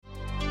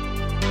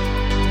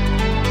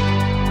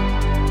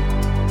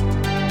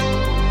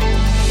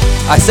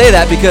I say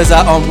that because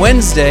on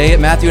Wednesday,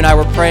 Matthew and I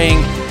were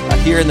praying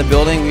here in the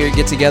building. We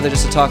get together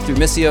just to talk through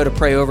Missio, to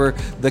pray over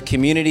the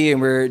community,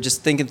 and we're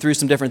just thinking through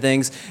some different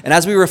things. And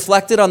as we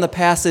reflected on the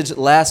passage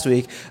last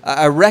week,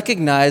 I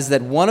recognized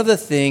that one of the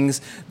things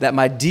that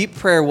my deep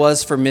prayer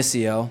was for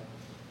Missio,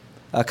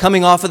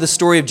 coming off of the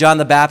story of John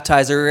the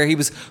Baptizer, where he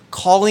was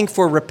calling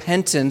for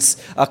repentance,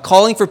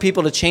 calling for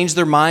people to change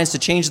their minds, to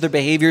change their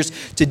behaviors,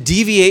 to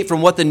deviate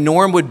from what the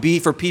norm would be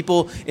for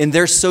people in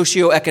their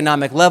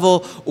socioeconomic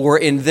level or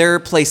in their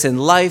place in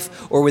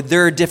life or with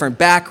their different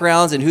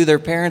backgrounds and who their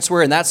parents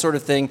were and that sort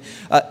of thing.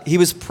 He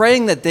was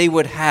praying that they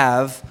would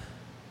have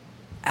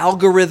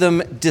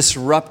algorithm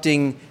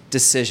disrupting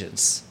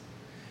decisions.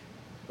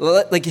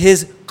 Like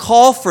his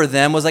call for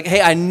them was like,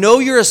 hey, I know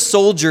you're a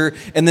soldier,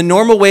 and the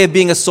normal way of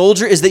being a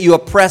soldier is that you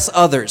oppress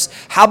others.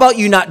 How about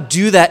you not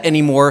do that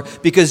anymore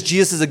because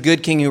Jesus is a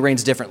good king who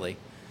reigns differently?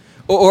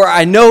 Or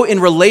I know in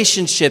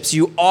relationships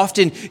you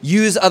often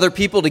use other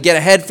people to get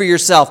ahead for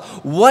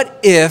yourself. What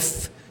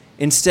if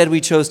instead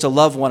we chose to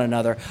love one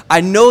another? I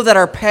know that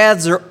our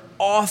paths are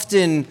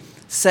often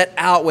set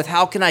out with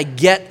how can I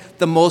get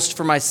the most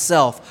for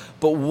myself?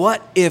 But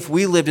what if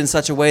we lived in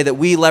such a way that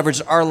we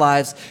leveraged our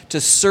lives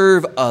to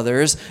serve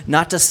others,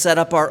 not to set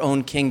up our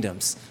own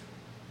kingdoms?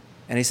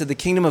 And he said, the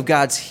kingdom of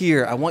God's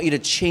here. I want you to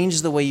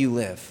change the way you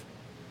live.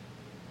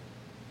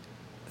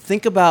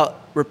 Think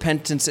about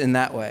repentance in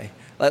that way.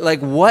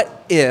 Like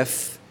what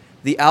if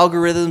the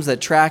algorithms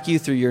that track you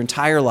through your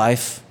entire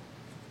life,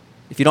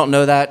 if you don't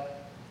know that,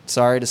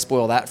 sorry to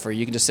spoil that for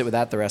you. You can just sit with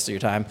that the rest of your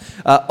time.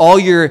 All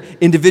your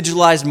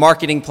individualized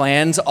marketing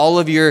plans, all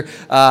of your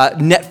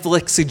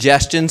Netflix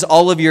suggestions,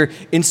 all of your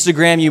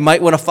Instagram, you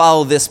might want to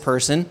follow this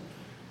person.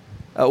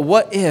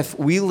 What if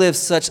we live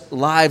such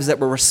lives that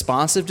were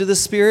responsive to the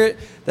Spirit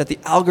that the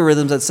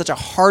algorithms had such a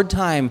hard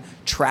time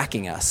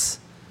tracking us,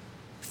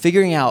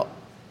 figuring out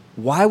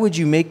why would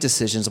you make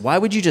decisions? Why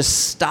would you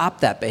just stop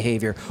that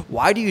behavior?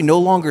 Why do you no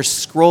longer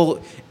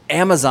scroll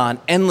Amazon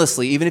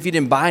endlessly, even if you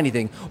didn't buy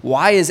anything?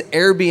 Why is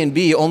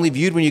Airbnb only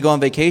viewed when you go on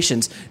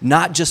vacations,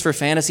 not just for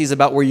fantasies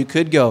about where you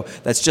could go?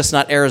 That's just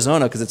not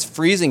Arizona because it's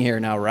freezing here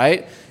now,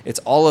 right? It's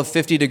all of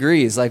 50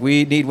 degrees. Like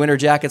we need winter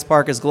jackets,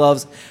 parkas,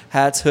 gloves,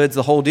 hats, hoods,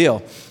 the whole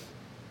deal.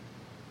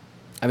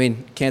 I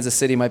mean, Kansas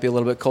City might be a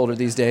little bit colder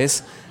these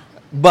days,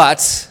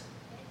 but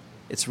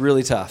it's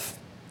really tough.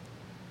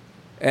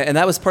 And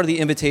that was part of the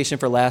invitation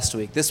for last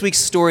week. This week's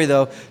story,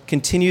 though,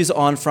 continues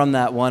on from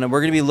that one, and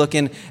we're going to be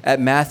looking at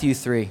Matthew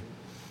 3.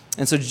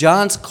 And so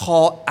John's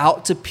call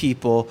out to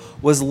people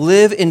was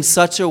live in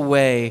such a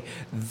way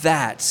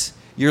that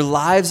your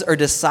lives are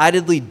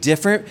decidedly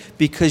different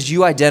because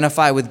you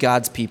identify with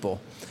God's people.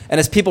 And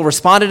as people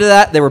responded to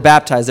that, they were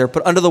baptized. They were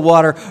put under the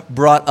water,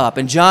 brought up.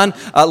 And John,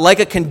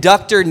 like a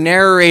conductor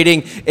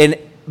narrating an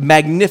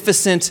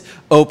magnificent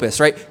opus,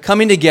 right?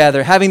 Coming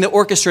together, having the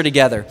orchestra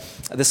together.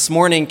 This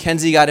morning,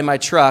 Kenzie got in my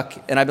truck,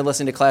 and I've been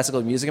listening to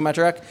classical music in my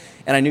truck,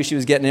 and I knew she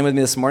was getting in with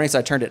me this morning, so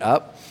I turned it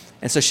up.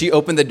 And so she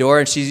opened the door,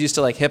 and she's used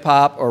to like hip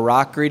hop or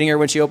rock greeting her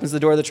when she opens the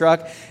door of the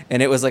truck,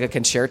 and it was like a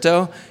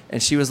concerto,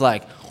 and she was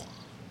like,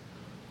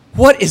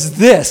 what is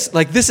this?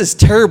 Like, this is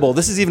terrible.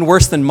 This is even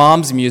worse than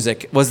Mom's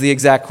music, was the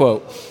exact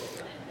quote.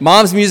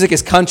 Mom's music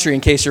is country,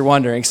 in case you're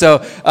wondering. So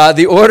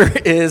the order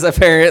is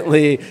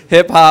apparently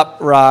hip hop,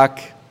 rock,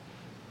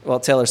 well,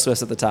 Taylor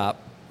Swift's at the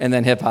top, and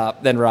then hip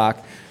hop, then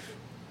rock,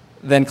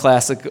 then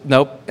classic,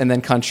 and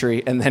then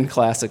country, and then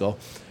classical.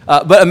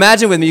 But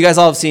imagine with me, you guys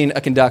all have seen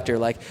a conductor,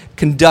 like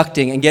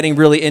conducting and getting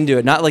really into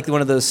it. Not like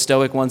one of those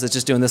stoic ones that's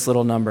just doing this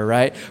little number,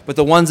 right? But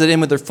the ones that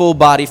in with their full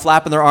body,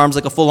 flapping their arms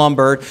like a full-on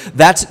bird.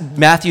 That's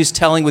Matthew's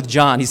telling with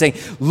John. He's saying,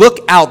 look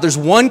out, there's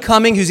one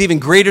coming who's even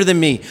greater than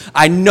me.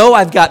 I know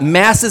I've got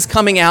masses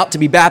coming out to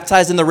be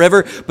baptized in the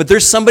river, but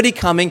there's somebody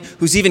coming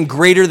who's even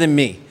greater than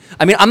me.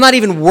 I mean, I'm not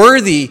even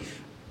worthy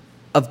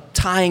of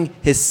tying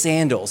his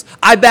sandals.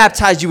 I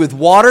baptized you with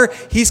water.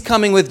 He's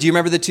coming with, do you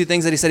remember the two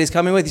things that he said he's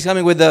coming with? He's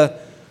coming with the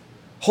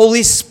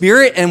Holy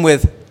Spirit and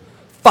with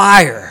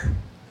fire.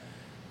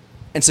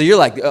 And so you're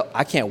like, oh,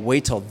 I can't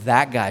wait till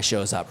that guy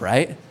shows up,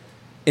 right?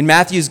 In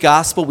Matthew's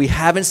gospel, we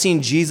haven't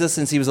seen Jesus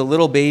since he was a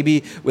little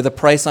baby with a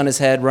price on his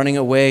head running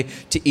away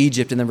to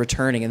Egypt and then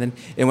returning. And then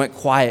it went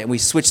quiet and we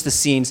switched the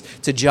scenes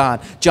to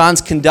John.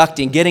 John's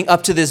conducting, getting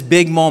up to this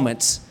big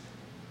moment.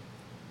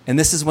 And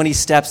this is when he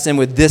steps in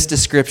with this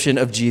description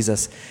of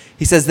Jesus.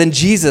 He says, Then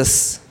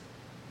Jesus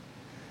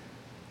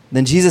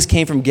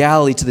came from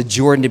Galilee to the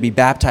Jordan to be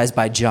baptized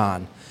by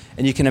John.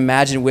 And you can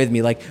imagine with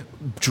me, like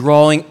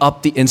drawing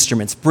up the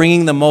instruments,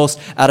 bringing the most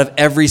out of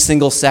every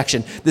single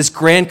section. This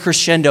grand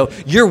crescendo.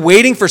 You're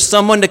waiting for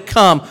someone to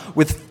come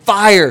with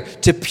fire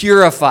to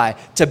purify,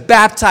 to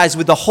baptize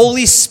with the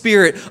Holy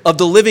Spirit of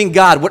the living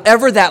God.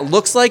 Whatever that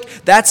looks like,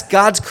 that's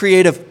God's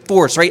creative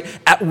force, right?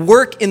 At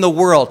work in the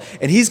world.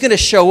 And he's going to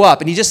show up.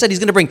 And he just said he's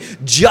going to bring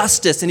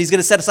justice and he's going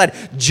to set aside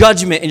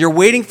judgment. And you're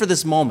waiting for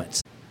this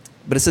moment.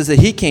 But it says that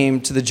he came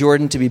to the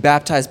Jordan to be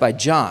baptized by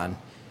John.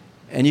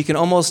 And you can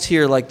almost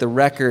hear like the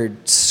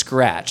record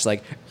scratch,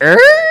 like,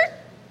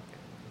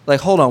 like,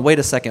 hold on, wait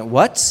a second,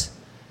 what?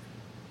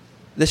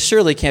 this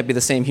surely can't be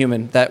the same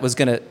human that was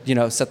going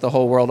to, set the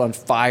whole world on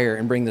fire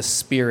and bring the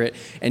Spirit.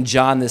 And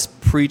John, this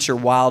preacher,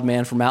 wild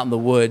man from out in the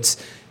woods,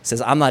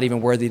 says, I'm not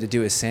even worthy to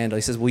do his sandal.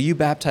 He says, will you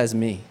baptize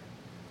me?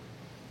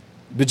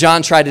 But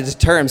John tried to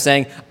deter him,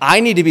 saying, I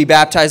need to be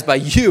baptized by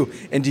you,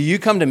 and do you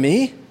come to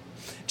me?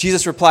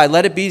 Jesus replied,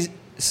 let it be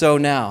so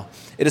now.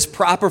 It is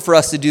proper for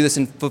us to do this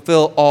and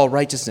fulfill all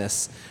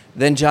righteousness.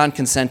 Then John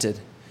consented.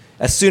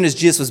 As soon as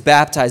Jesus was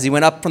baptized, he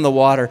went up from the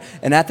water,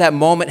 and at that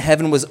moment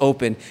heaven was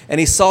open, and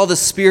he saw the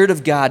Spirit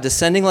of God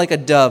descending like a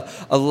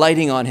dove,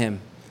 alighting on him.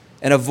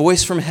 And a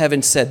voice from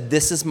heaven said,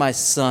 this is my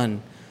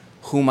Son,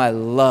 whom I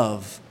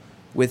love.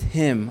 With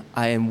him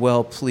I am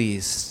well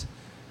pleased.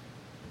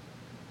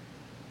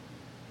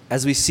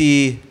 As we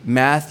see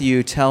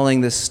Matthew telling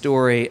this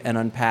story and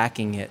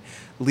unpacking it,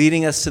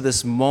 leading us to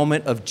this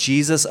moment of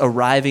Jesus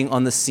arriving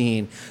on the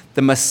scene,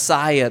 the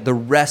Messiah, the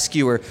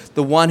rescuer,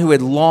 the one who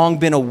had long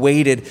been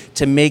awaited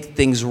to make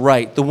things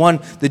right, the one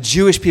the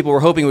Jewish people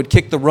were hoping would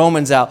kick the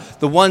Romans out,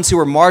 the ones who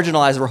were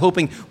marginalized were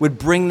hoping would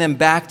bring them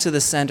back to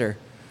the center,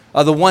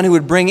 the one who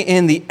would bring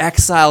in the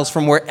exiles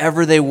from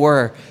wherever they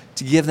were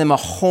to give them a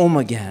home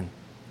again,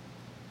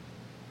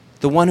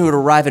 the one who would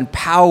arrive in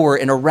power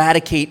and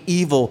eradicate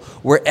evil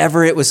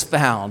wherever it was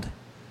found.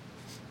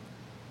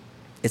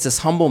 It's this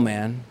humble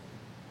man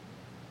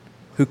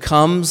who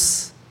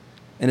comes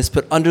and is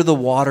put under the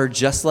water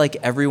just like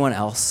everyone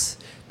else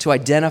to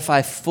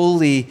identify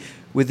fully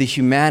with the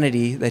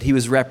humanity that he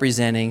was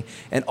representing,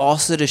 and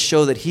also to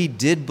show that he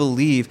did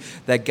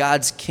believe that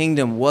God's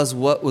kingdom was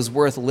what was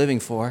worth living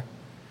for.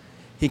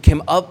 He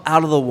came up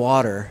out of the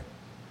water,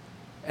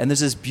 and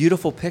there's this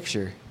beautiful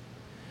picture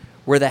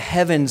where the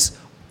heavens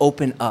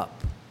open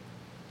up.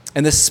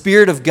 And the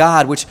Spirit of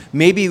God, which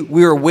maybe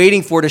we were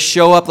waiting for to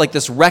show up like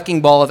this wrecking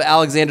ball of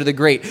Alexander the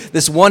Great,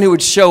 this one who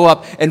would show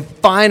up and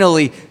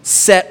finally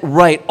set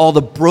right all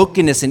the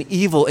brokenness and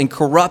evil and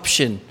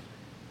corruption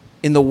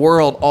in the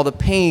world, all the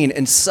pain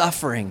and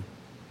suffering,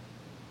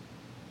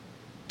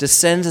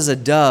 descends as a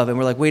dove. And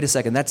we're like, wait a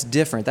second, that's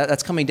different.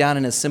 That's coming down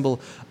in a symbol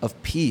of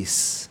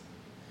peace.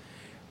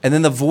 And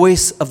then the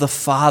voice of the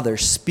Father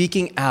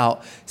speaking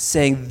out,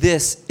 saying,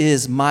 this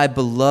is my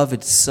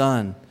beloved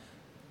Son.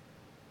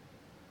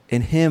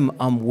 In him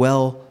I'm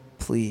well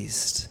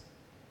pleased.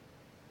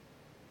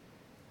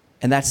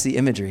 And that's the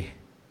imagery.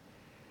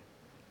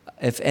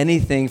 If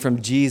anything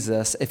from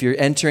Jesus, if you're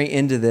entering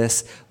into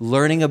this,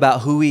 learning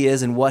about who he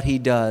is and what he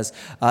does,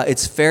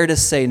 it's fair to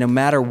say no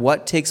matter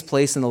what takes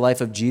place in the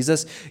life of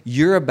Jesus,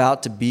 you're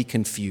about to be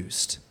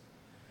confused.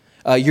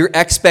 Your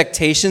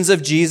expectations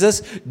of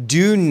Jesus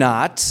do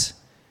not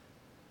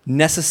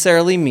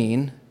necessarily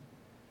mean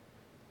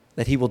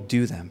that he will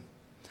do them.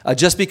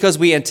 Just because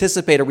we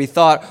anticipate or we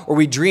thought or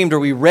we dreamed or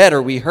we read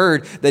or we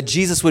heard that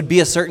Jesus would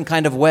be a certain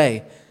kind of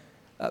way,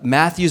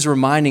 Matthew's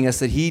reminding us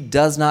that he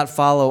does not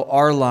follow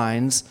our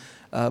lines,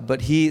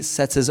 but he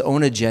sets his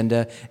own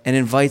agenda and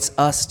invites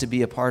us to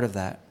be a part of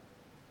that.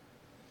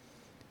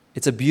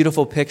 It's a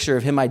beautiful picture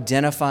of him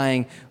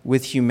identifying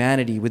with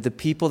humanity, with the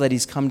people that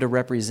he's come to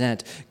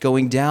represent,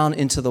 going down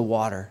into the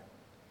water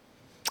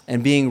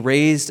and being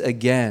raised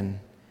again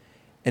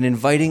and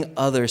inviting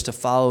others to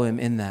follow him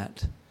in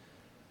that.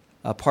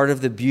 Part of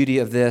the beauty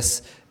of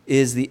this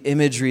is the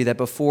imagery that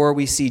before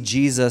we see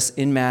Jesus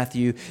in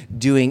Matthew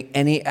doing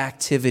any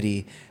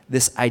activity,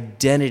 this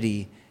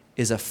identity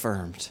is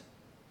affirmed.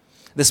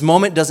 This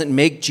moment doesn't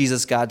make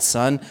Jesus God's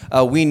son.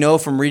 We know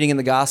from reading in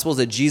the Gospels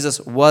that Jesus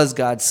was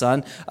God's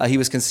son. He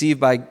was conceived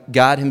by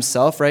God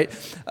himself, right?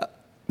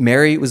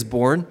 Mary was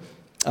born.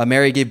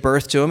 Mary gave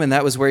birth to him, and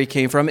that was where he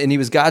came from. And he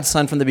was God's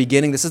son from the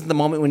beginning. This isn't the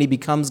moment when he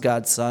becomes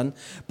God's son.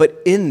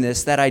 But in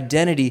this, that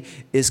identity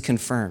is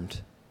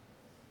confirmed.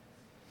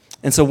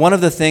 And so one of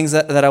the things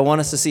that I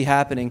want us to see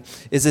happening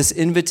is this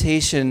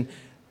invitation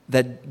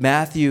that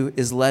Matthew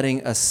is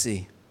letting us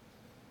see.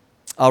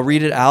 I'll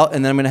read it out,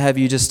 and then I'm going to have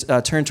you just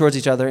turn towards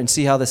each other and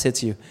see how this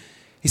hits you.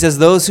 He says,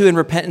 those who in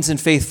repentance and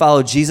faith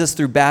follow Jesus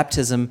through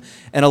baptism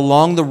and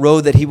along the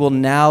road that he will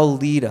now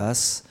lead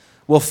us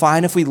will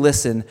find, if we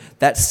listen,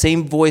 that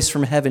same voice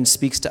from heaven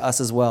speaks to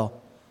us as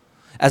well.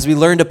 As we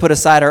learn to put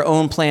aside our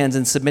own plans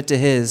and submit to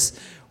his,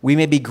 we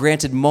may be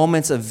granted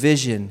moments of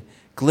vision,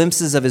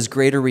 glimpses of his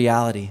greater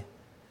reality.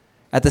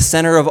 At the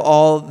center of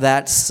all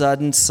that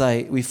sudden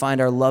sight, we find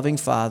our loving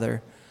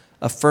Father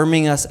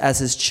affirming us as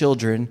his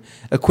children,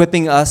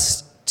 equipping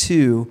us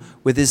too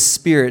with his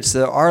Spirit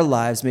so that our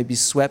lives may be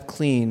swept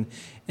clean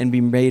and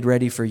be made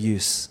ready for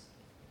use.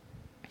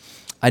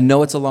 I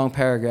know it's a long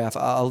paragraph.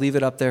 I'll leave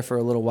it up there for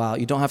a little while.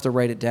 You don't have to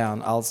write it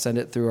down. I'll send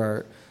it through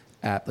our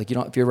app.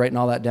 If you're writing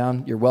all that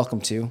down, you're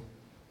welcome to.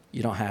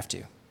 You don't have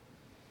to.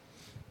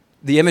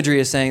 The imagery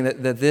is saying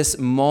that this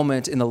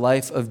moment in the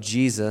life of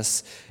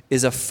Jesus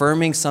is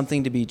affirming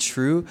something to be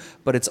true,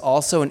 but it's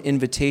also an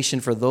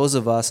invitation for those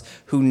of us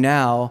who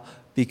now,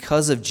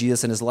 because of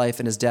Jesus and his life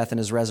and his death and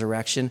his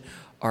resurrection,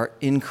 are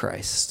in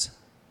Christ.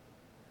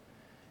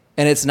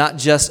 And it's not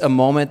just a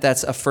moment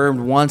that's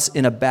affirmed once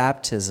in a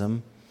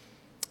baptism,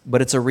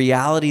 but it's a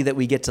reality that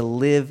we get to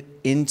live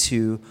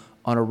into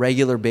on a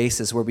regular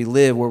basis, where we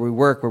live, where we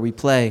work, where we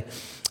play,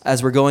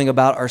 as we're going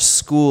about our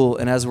school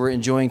and as we're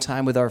enjoying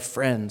time with our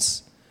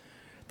friends,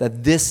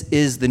 that this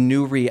is the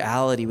new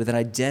reality with an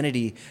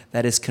identity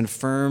that is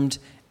confirmed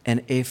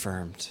and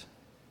affirmed.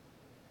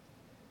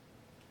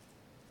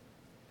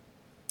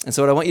 And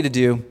so what I want you to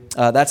do,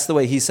 that's the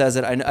way he says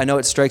it. I know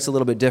it strikes a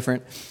little bit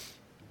different.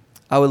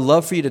 I would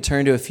love for you to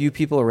turn to a few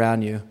people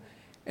around you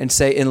and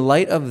say, in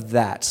light of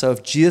that, so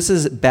if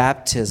Jesus'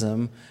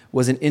 baptism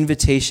was an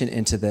invitation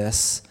into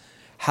this,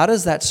 how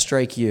does that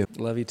strike you?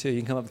 Love you too. You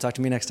can come up and talk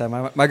to me next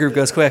time. My group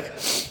goes quick.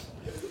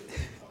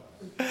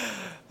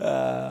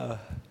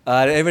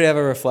 Anybody have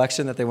a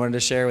reflection that they wanted to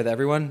share with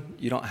everyone?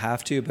 You don't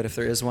have to, but if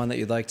there is one that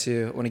you'd like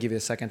to, I want to give you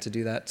a second to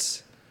do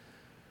that,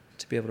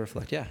 to be able to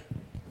reflect. Yeah.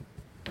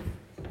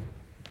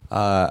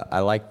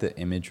 I like the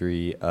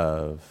imagery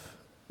of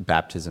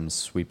baptism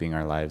sweeping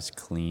our lives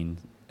clean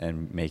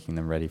and making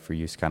them ready for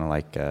use, kind of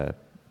like a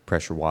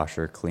pressure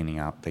washer cleaning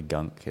out the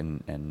gunk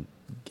and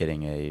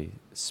getting a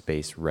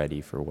space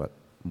ready for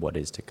what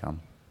is to come.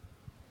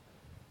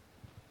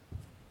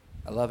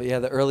 I love it. Yeah,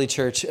 the early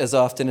church, as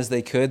often as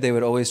they could, they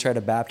would always try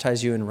to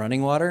baptize you in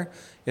running water,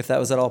 if that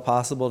was at all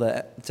possible,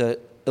 to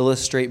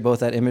illustrate both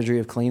that imagery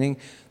of cleaning,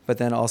 but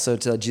then also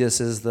to Jesus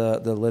is the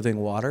living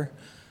water.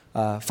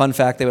 Fun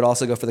fact, they would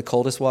also go for the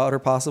coldest water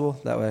possible.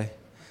 That way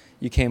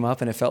you came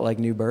up and it felt like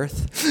new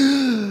birth.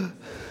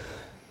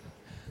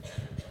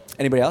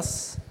 Anybody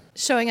else?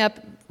 Showing up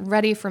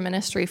ready for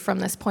ministry from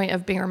this point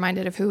of being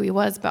reminded of who he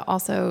was, but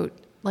also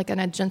like in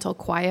a gentle,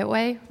 quiet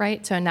way,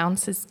 right? To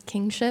announce his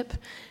kingship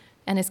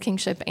and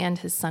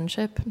his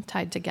sonship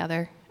tied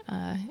together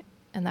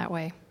in that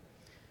way.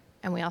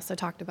 And we also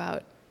talked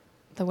about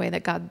the way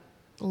that God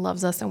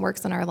loves us and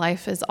works in our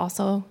life is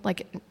also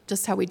like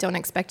just how we don't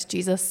expect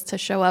Jesus to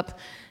show up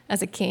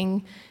as a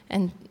king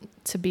and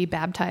to be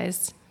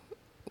baptized.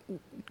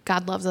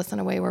 God loves us in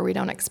a way where we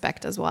don't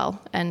expect as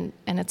well. And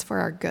it's for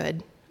our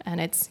good. And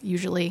it's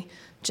usually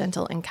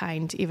gentle and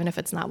kind, even if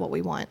it's not what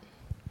we want.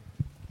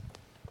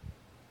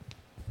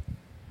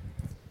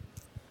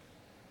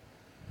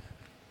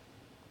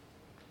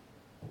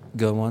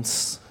 Going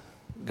once,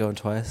 going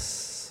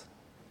twice.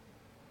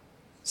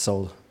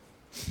 Sold.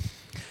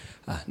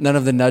 None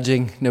of the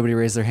nudging. Nobody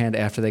raised their hand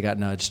after they got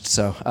nudged,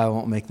 so I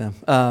won't make them.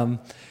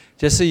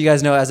 Just so you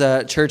guys know, as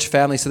a church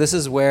family, so this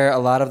is where a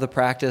lot of the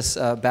practice,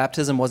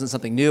 baptism wasn't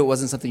something new. It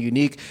wasn't something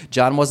unique.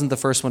 John wasn't the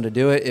first one to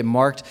do it. It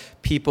marked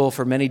people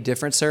for many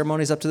different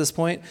ceremonies up to this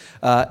point.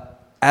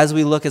 As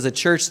we look as a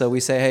church, though, we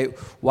say, hey,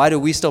 why do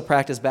we still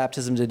practice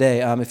baptism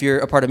today? If you're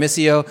a part of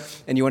Missio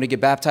and you want to get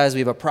baptized,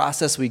 we have a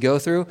process we go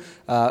through.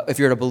 If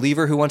you're a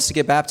believer who wants to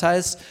get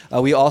baptized,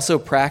 we also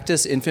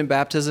practice infant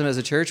baptism as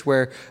a church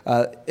where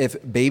if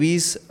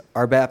babies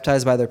are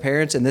baptized by their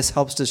parents, and this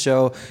helps to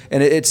show,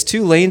 and it's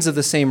two lanes of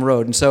the same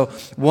road. And so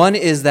one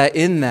is that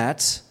in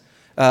that,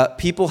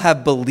 people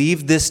have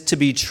believed this to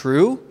be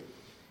true,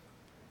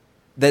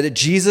 that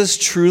Jesus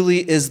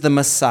truly is the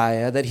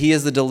Messiah, that he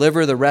is the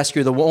deliverer, the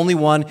rescuer, the only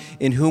one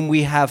in whom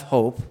we have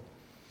hope.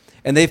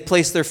 And they've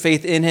placed their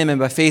faith in him, and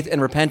by faith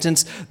and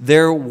repentance,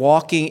 they're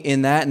walking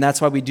in that, and that's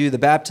why we do the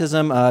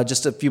baptism.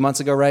 Just a few months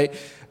ago, right?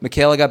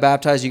 Michaela got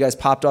baptized. You guys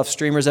popped off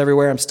streamers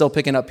everywhere. I'm still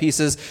picking up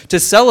pieces to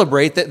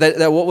celebrate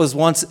that what was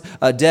once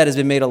dead has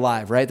been made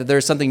alive, right? That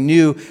there's something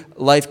new,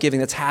 life-giving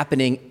that's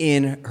happening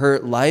in her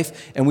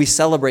life, and we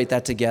celebrate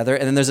that together.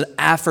 And then there's an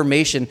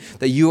affirmation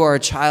that you are a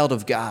child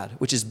of God,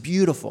 which is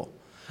beautiful.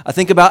 I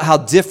think about how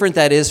different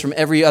that is from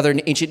every other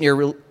ancient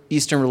Near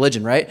Eastern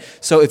religion, right?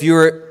 So if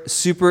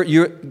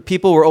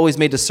people were always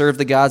made to serve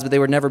the gods, but they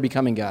were never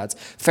becoming gods.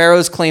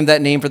 Pharaohs claimed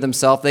that name for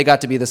themselves. They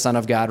got to be the son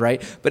of God,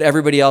 right? But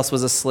everybody else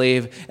was a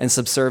slave and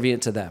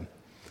subservient to them.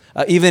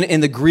 Even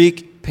in the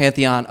Greek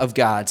pantheon of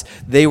gods,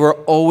 they were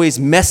always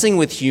messing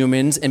with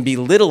humans and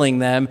belittling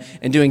them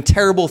and doing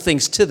terrible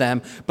things to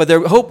them. But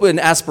their hope and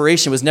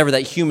aspiration was never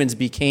that humans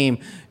became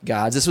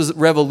gods. This was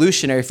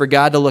revolutionary for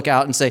God to look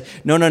out and say,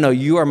 no,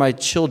 you are my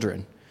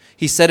children.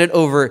 He said it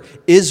over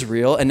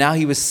Israel, and now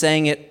he was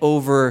saying it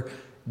over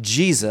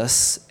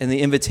Jesus. And the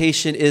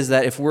invitation is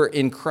that if we're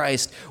in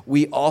Christ,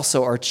 we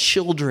also are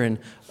children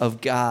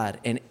of God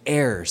and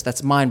heirs.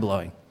 That's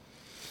mind-blowing.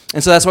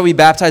 And so that's why we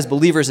baptize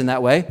believers in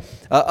that way.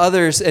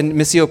 Others, and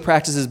Missio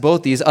practices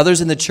both these, others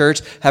in the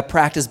church have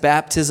practiced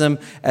baptism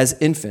as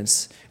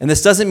infants. And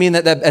this doesn't mean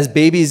that as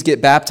babies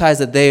get baptized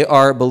that they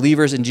are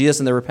believers in Jesus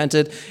and they're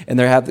repented and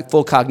they have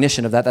full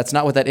cognition of that. That's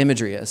not what that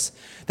imagery is.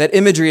 That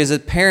imagery is a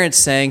parent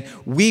saying,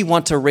 we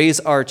want to raise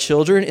our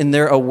children in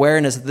their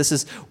awareness that this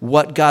is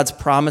what God's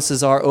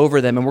promises are over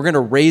them. And we're going to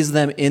raise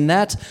them in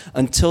that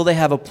until they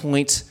have a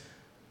point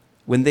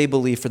when they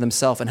believe for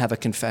themselves and have a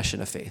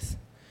confession of faith.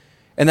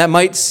 And that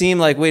might seem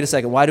like, wait a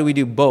second, why do we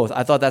do both?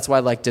 I thought that's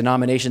why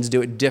denominations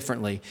do it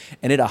differently.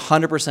 And it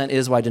 100%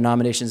 is why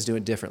denominations do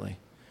it differently.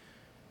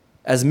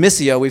 As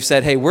Missio, we've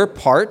said, hey, we're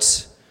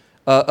part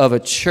of a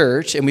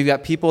church, and we've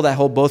got people that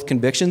hold both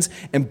convictions,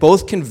 and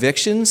both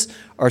convictions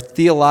are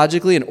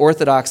theologically and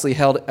orthodoxly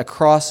held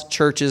across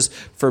churches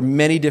for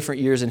many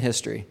different years in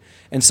history.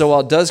 And so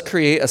while it does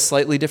create a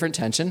slightly different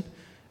tension,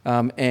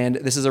 And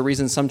this is a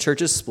reason some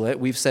churches split.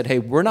 We've said, hey,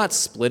 we're not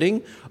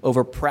splitting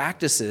over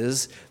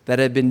practices that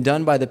have been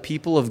done by the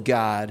people of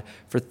God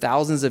for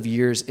thousands of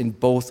years in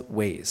both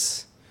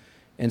ways.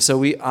 And so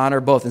we honor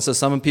both. And so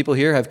some people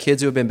here have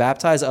kids who have been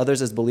baptized.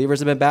 Others as believers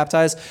have been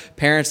baptized.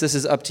 Parents, this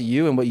is up to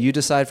you and what you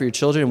decide for your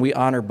children. And we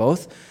honor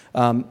both.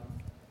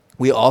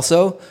 We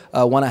also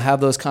want to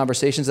have those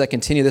conversations that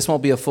continue. This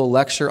won't be a full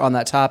lecture on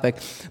that topic,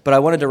 but I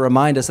wanted to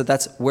remind us that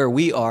that's where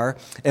we are.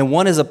 And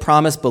one is a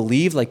promise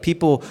believed, like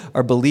people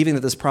are believing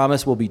that this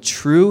promise will be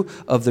true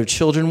of their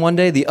children one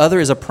day. The other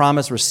is a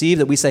promise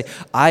received that we say,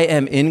 I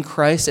am in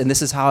Christ, and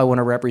this is how I want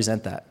to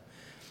represent that.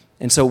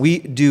 And so we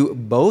do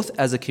both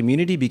as a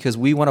community because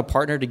we want to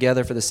partner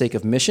together for the sake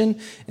of mission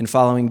and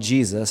following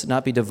Jesus,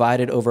 not be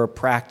divided over a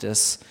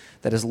practice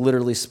that has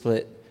literally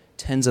split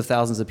tens of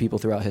thousands of people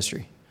throughout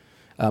history.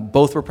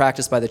 Both were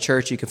practiced by the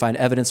church. You can find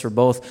evidence for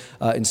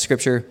both in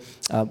Scripture.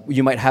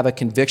 You might have a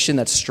conviction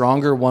that's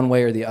stronger one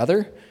way or the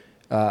other.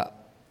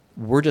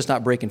 We're just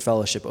not breaking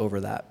fellowship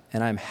over that.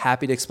 And I'm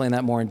happy to explain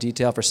that more in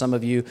detail. For some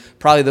of you,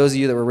 probably those of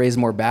you that were raised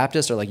more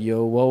Baptist are like,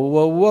 yo, whoa,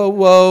 whoa, whoa,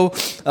 whoa.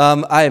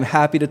 I am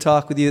happy to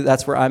talk with you.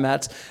 That's where I'm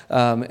at.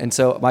 And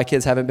so my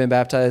kids haven't been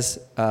baptized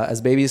as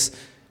babies.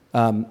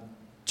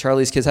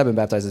 Charlie's kids have been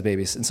baptized as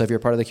babies. And so if you're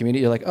part of the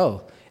community, you're like,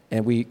 oh.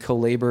 And we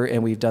co-labor,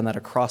 and we've done that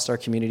across our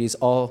communities.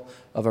 All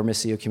of our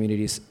Missio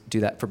communities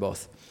do that for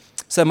both.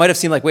 So it might have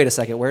seemed like, wait a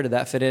second, where did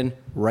that fit in?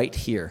 Right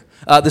here.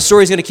 The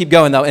story's going to keep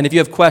going, though, and if you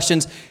have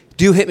questions,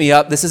 do hit me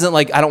up. This isn't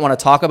like I don't want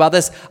to talk about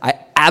this. I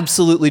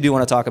absolutely do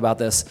want to talk about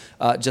this,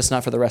 just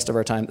not for the rest of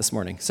our time this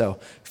morning. So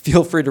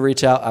feel free to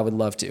reach out. I would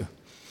love to.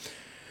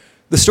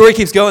 The story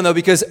keeps going, though,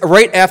 because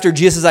right after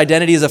Jesus'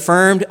 identity is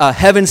affirmed,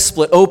 heaven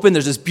split open.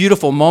 There's this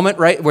beautiful moment,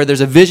 right, where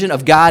there's a vision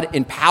of God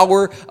in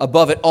power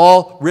above it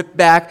all, ripped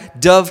back.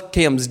 Dove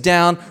comes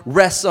down,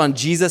 rests on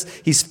Jesus.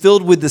 He's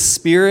filled with the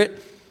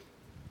Spirit.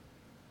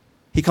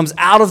 He comes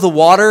out of the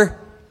water,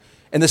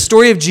 and the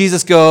story of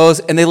Jesus goes,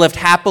 and they lived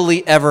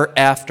happily ever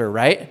after,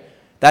 right?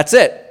 That's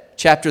it.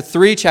 Chapter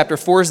 3, chapter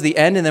 4 is the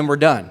end, and then we're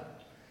done.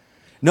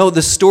 No,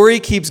 the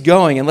story keeps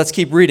going, and let's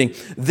keep reading.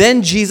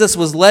 Then Jesus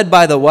was led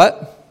by the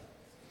what?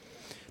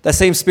 That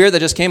same Spirit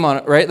that just came on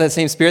it, right? That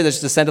same Spirit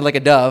that's descended like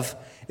a dove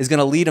is going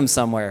to lead him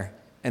somewhere.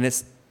 And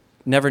it's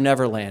never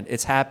land.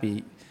 It's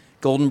happy,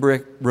 golden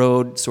brick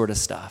road sort of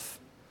stuff.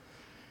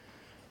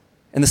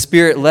 And the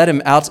Spirit led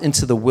him out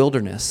into the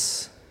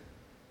wilderness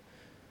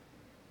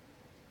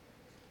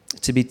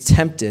to be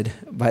tempted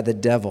by the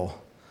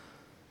devil.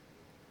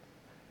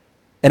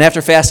 And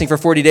after fasting for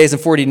 40 days and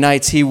 40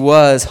 nights, he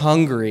was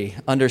hungry,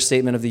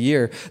 understatement of the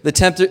year. The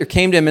tempter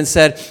came to him and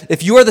said,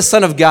 if you are the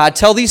Son of God,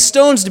 tell these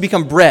stones to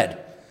become bread.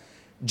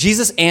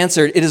 Jesus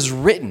answered, it is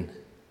written,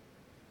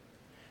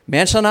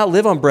 man shall not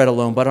live on bread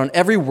alone, but on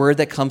every word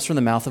that comes from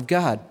the mouth of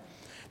God.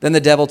 Then the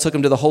devil took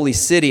him to the holy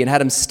city and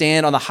had him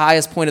stand on the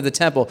highest point of the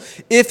temple.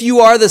 If you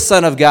are the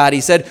Son of God,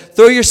 he said,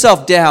 throw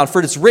yourself down, for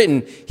it is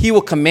written, he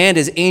will command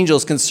his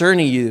angels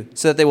concerning you,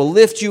 so that they will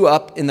lift you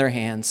up in their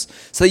hands,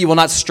 so that you will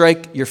not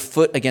strike your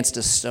foot against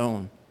a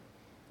stone.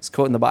 It's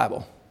quoting the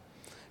Bible.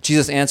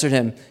 Jesus answered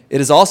him,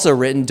 it is also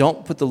written,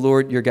 don't put the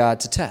Lord your God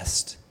to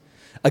test.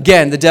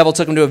 Again, the devil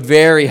took him to a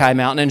very high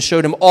mountain and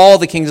showed him all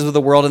the kingdoms of the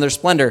world and their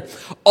splendor.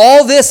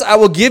 All this I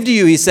will give to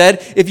you, he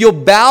said, if you'll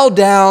bow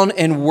down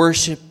and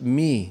worship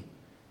me.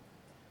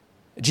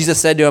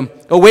 Jesus said to him,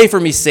 away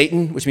from me,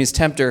 Satan, which means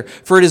tempter,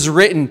 for it is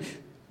written,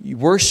 you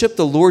worship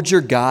the Lord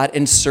your God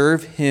and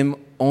serve him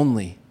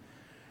only.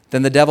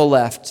 Then the devil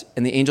left,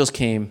 and the angels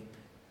came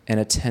and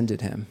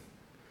attended him.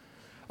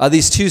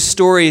 These two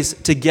stories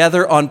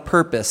together on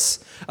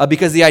purpose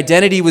because the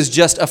identity was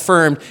just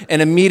affirmed,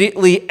 and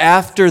immediately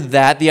after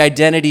that, the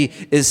identity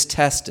is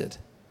tested.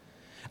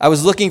 I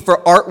was looking for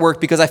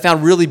artwork because I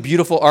found really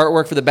beautiful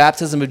artwork for the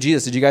baptism of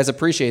Jesus. Did you guys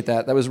appreciate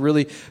that? That was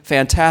really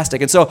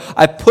fantastic. And so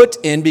I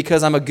put in,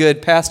 because I'm a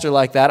good pastor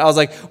like that, I was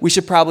like, we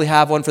should probably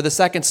have one for the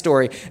second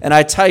story. And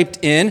I typed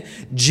in,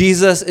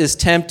 Jesus is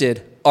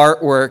tempted,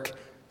 artwork,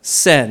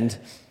 send.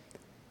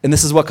 And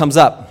this is what comes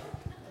up.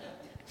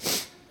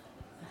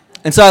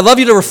 And so I'd love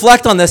you to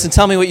reflect on this and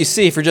tell me what you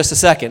see for just a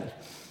second.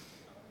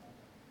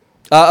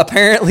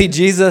 Apparently,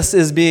 Jesus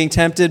is being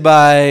tempted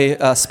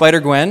by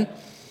Spider-Gwen.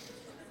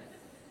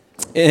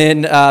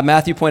 And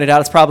Matthew pointed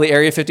out it's probably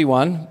Area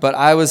 51, but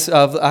I was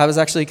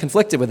actually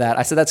conflicted with that.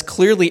 I said that's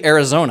clearly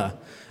Arizona.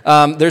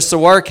 There's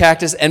saguaro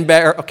cactus and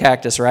bear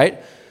cactus,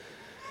 right?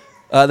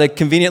 They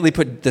conveniently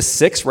put the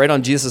 6 right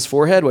on Jesus'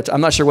 forehead, which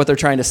I'm not sure what they're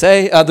trying to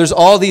say. There's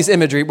all these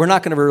imagery. We're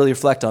not going to really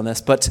reflect on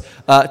this, but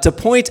to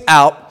point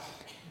out,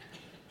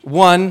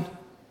 1,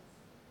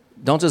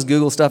 don't just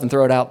Google stuff and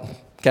throw it out,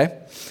 okay?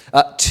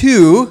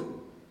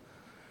 2,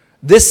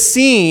 this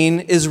scene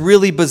is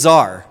really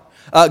bizarre.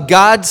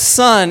 God's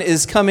Son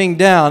is coming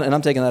down, and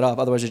I'm taking that off,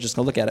 otherwise you're just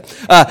going to look at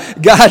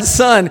it. God's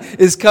Son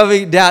is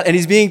coming down, and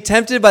he's being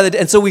tempted by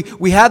and so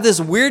we have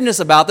this weirdness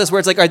about this where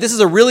it's like, all right, this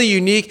is a really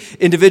unique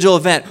individual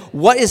event.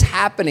 What is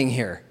happening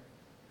here?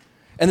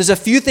 And there's a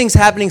few things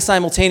happening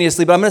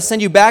simultaneously, but I'm going to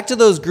send you back to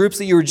those groups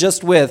that you were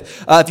just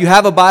with. If you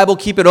have a Bible,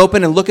 keep it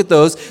open and look at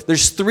those.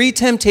 There's 3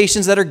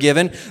 temptations that are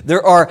given.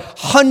 There are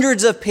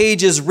hundreds of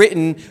pages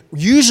written,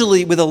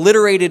 usually with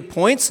alliterated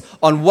points,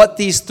 on what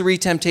these 3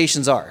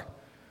 temptations are.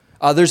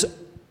 There's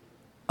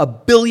a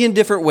billion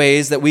different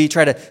ways that we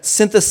try to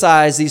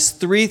synthesize these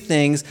 3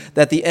 things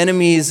that the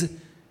enemy's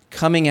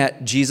coming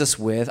at Jesus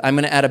with. I'm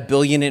going to add a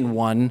billion in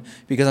one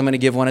because I'm going to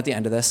give one at the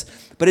end of this.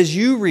 But as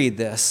you read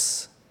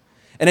this,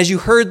 and as you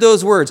heard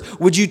those words,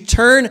 would you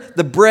turn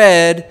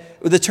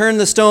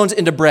the stones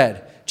into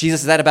bread? Jesus,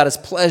 is that about his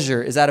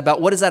pleasure?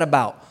 What is that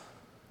about?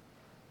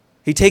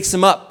 He takes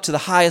them up to the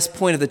highest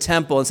point of the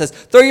temple and says,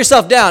 throw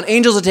yourself down,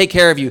 angels will take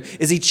care of you.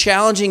 Is he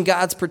challenging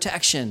God's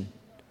protection?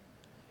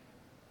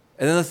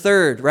 And then the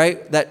third,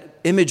 right, that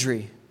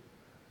imagery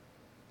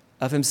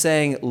of him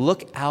saying,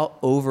 look out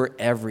over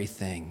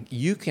everything.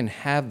 You can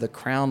have the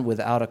crown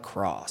without a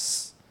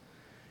cross.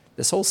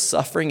 This whole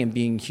suffering and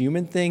being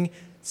human thing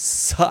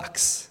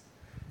sucks.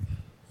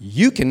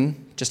 You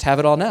can just have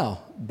it all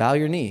now. Bow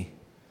your knee.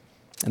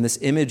 And this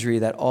imagery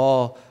that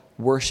all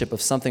worship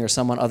of something or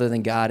someone other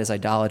than God is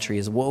idolatry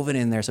is woven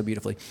in there so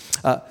beautifully.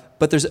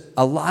 But there's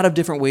a lot of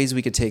different ways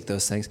we could take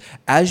those things.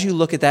 As you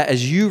look at that,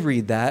 as you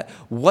read that,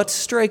 what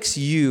strikes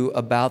you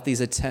about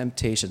these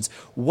temptations?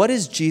 What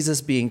is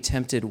Jesus being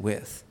tempted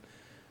with?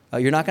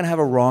 You're not going to have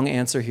a wrong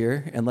answer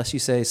here unless you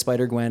say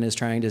Spider-Gwen is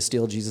trying to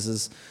steal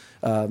Jesus'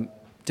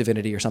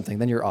 divinity or something.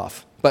 Then you're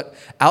off. But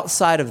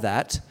outside of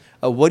that,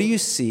 what do you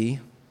see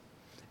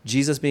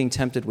Jesus being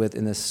tempted with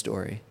in this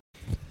story?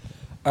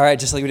 All right,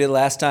 just like we did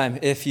last time,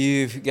 if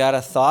you've got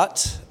a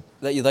thought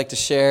that you'd like to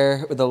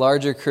share with the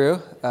larger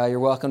crew, you're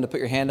welcome to put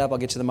your hand up. I'll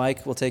get you the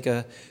mic. We'll take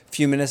a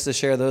few minutes to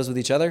share those with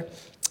each other.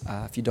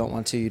 If you don't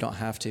want to, you don't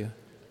have to.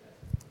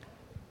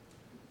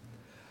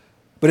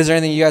 But is there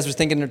anything you guys were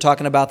thinking or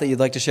talking about that you'd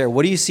like to share?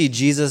 What do you see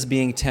Jesus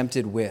being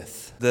tempted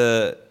with?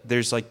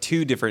 There's like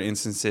 2 different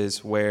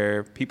instances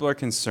where people are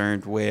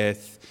concerned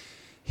with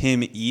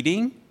him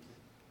eating,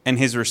 and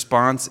his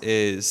response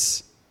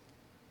is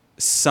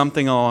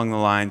something along the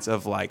lines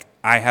of like,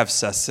 I have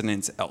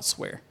sustenance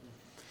elsewhere.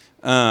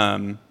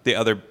 The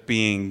other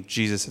being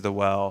Jesus at the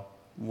well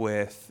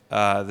with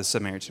the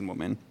Samaritan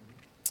woman.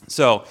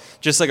 So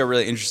just like a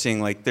really interesting,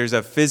 like there's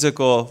a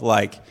physical,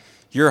 like,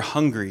 you're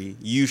hungry,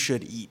 you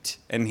should eat.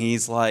 And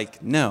he's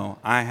like, no,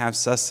 I have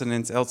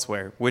sustenance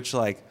elsewhere, which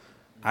like,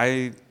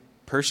 I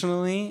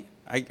personally,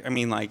 I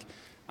mean like,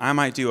 I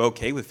might do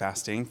okay with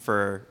fasting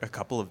for a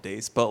couple of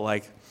days, but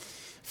like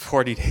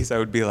 40 days I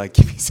would be like,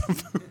 give me some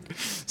food.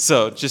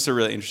 So just a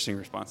really interesting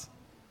response.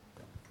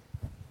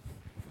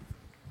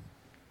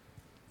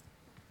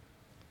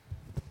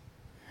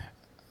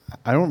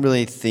 I don't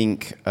really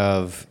think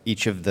of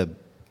each of the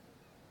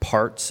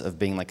parts of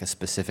being like a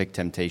specific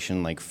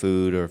temptation, like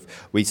food, or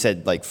we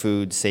said like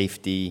food,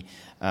 safety,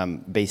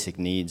 basic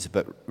needs,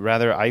 but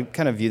rather I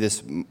kind of view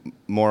this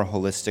more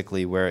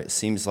holistically, where it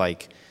seems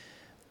like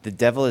the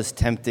devil is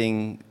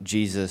tempting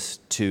Jesus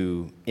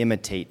to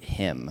imitate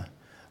him.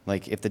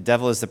 Like if the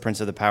devil is the prince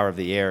of the power of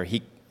the air,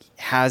 he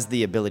has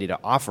the ability to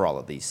offer all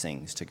of these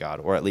things to God,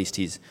 or at least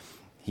he's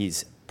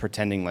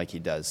pretending like he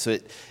does. So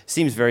it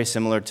seems very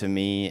similar to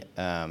me,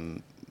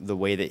 the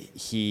way that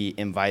he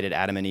invited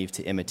Adam and Eve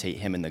to imitate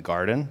him in the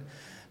garden.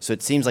 So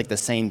it seems like the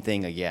same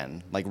thing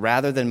again. Like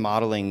rather than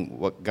modeling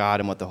what God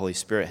and what the Holy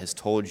Spirit has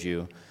told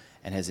you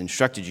and has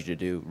instructed you to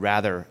do,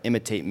 rather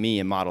imitate me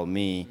and model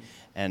me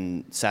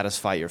and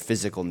satisfy your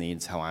physical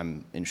needs how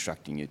I'm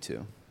instructing you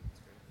to.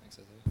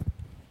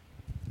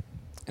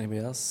 Anybody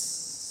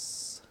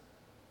else?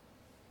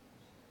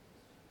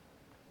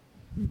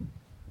 Or you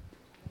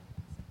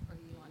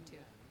want to?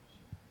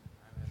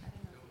 I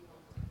don't know if you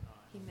want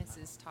to. He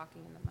misses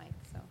talking in the mic,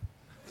 so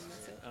you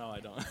miss it. Oh, I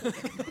don't.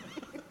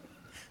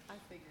 I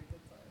figured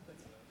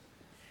that's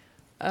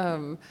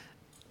all.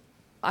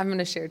 I'm going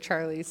to share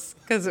Charlie's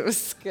because it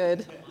was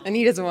good, and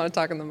he doesn't want to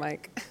talk on the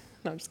mic.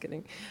 No, I'm just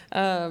kidding.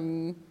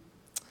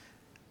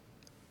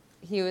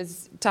 He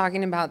was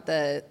talking about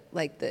the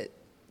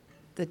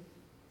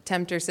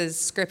tempter says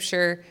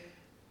Scripture,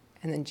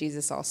 and then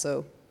Jesus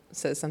also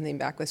says something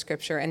back with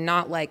Scripture, and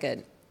not like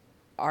an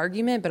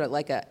argument, but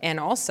like and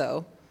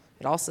also,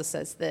 it also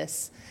says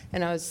this.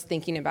 And I was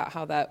thinking about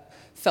how that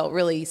felt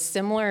really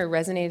similar,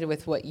 resonated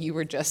with what you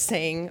were just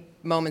saying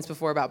moments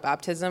before about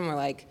baptism. We're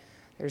like,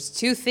 there's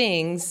 2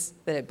 things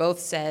that it both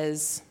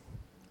says,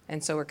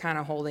 and so we're kind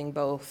of holding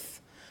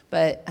both.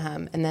 But,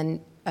 and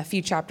then a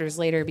few chapters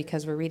later,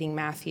 because we're reading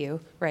Matthew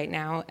right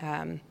now,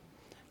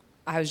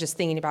 I was just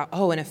thinking about,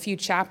 in a few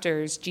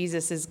chapters,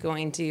 Jesus is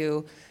going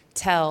to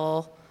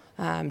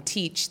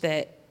teach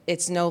that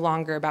it's no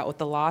longer about what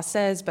the law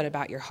says, but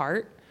about your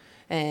heart.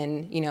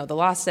 And, the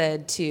law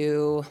said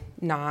to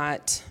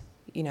not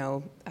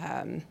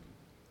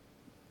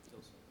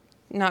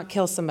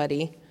kill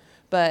somebody.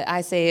 But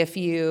I say if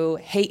you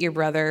hate your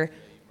brother,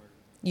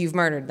 you've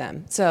murdered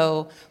them.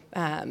 So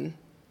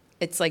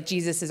it's like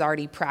Jesus is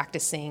already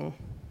practicing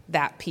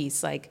that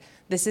piece. Like,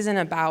 this isn't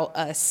about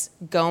us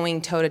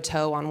going toe to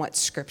toe on what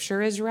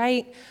scripture is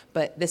right,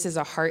 but this is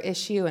a heart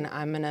issue, and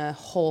I'm going to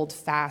hold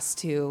fast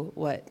to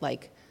what,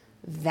 like,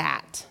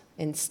 that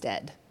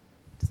instead.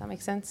 Does that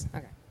make sense?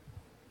 Okay.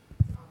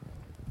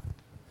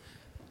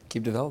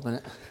 Keep developing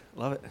it.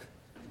 Love it.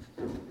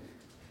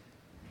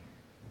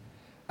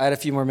 I had a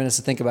few more minutes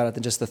to think about it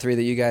than just the three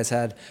that you guys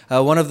had.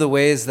 One of the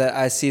ways that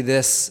I see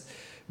this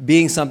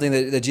being something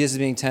that Jesus is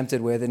being tempted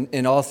with, and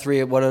in all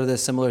three, what are the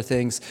similar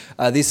things?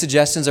 These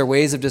suggestions are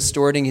ways of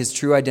distorting his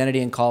true identity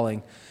and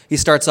calling. He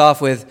starts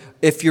off with,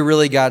 if you're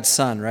really God's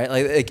son, right?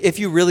 Like if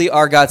you really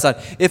are God's son.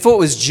 If what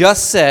was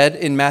just said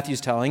in Matthew's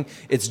telling,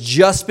 it's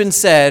just been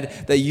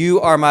said that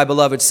you are my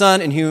beloved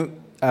son in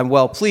whom I'm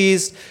well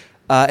pleased,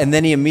 and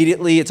then he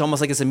immediately, it's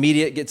almost like it's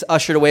immediate, gets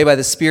ushered away by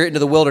the Spirit into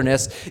the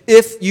wilderness.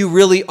 If you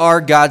really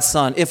are God's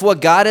son, if what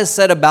God has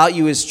said about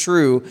you is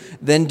true,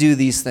 then do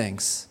these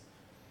things.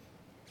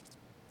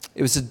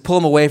 It was to pull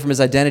him away from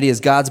his identity as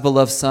God's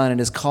beloved son and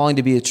his calling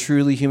to be a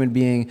truly human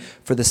being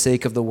for the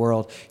sake of the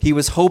world. He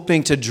was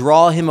hoping to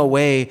draw him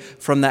away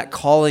from that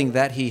calling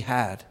that he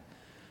had.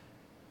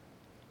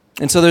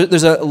 And so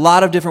there's a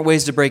lot of different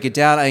ways to break it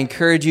down. I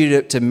encourage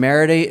you to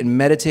marinate and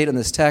meditate on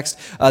this text.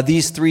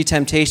 These three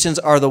temptations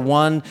are the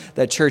one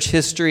that church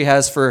history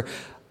has for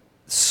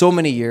so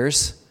many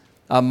years,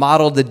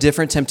 modeled the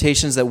different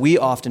temptations that we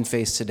often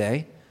face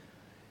today.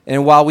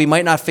 And while we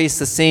might not face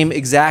the same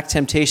exact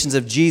temptations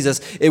of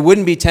Jesus, it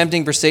wouldn't be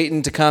tempting for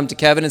Satan to come to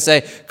Kevin and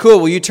say, cool,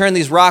 will you turn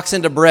these rocks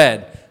into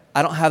bread?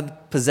 I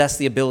don't possess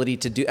the ability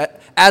to do,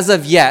 as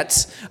of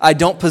yet, I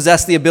don't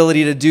possess the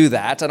ability to do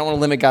that. I don't want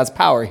to limit God's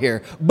power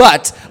here.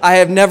 But I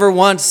have never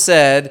once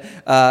said,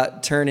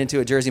 turn into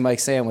a Jersey Mike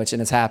sandwich,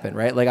 and it's happened,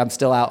 right? Like, I'm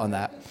still out on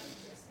that.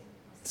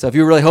 So if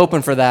you're really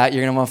hoping for that,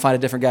 you're going to want to find a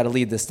different guy to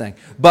lead this thing.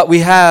 But we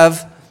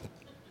have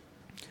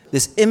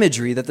this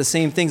imagery that the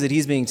same things that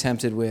he's being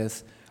tempted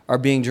with are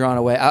being drawn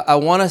away. I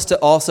want us to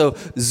also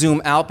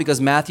zoom out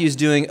because Matthew's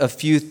doing a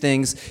few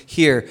things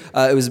here.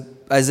 It was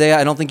Isaiah,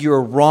 I don't think you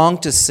were wrong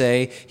to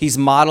say he's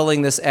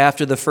modeling this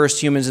after the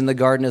first humans in the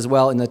garden as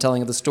well in the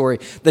telling of the story.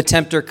 The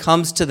tempter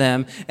comes to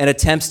them and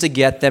attempts to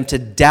get them to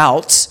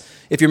doubt.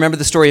 If you remember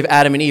the story of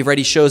Adam and Eve, right?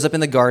 He shows up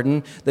in the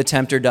garden, the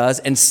tempter does,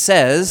 and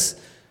says,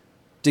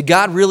 did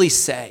God really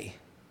say?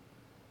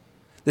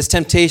 This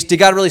temptation, did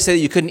God really say that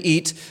you couldn't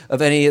eat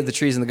of any of the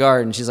trees in the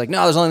garden? She's like,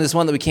 no, there's only this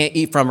one that we can't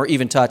eat from or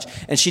even touch.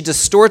 And she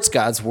distorts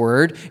God's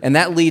word, and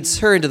that leads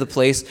her into the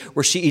place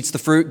where she eats the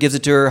fruit, gives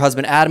it to her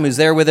husband Adam, who's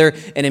there with her,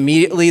 and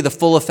immediately the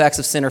full effects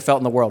of sin are felt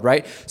in the world,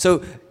 right?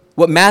 So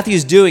what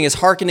Matthew's doing is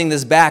hearkening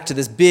this back to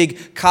this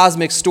big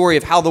cosmic story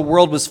of how the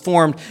world was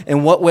formed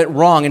and what went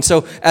wrong. And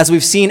so as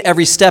we've seen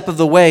every step of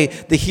the way,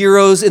 the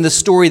heroes in the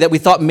story that we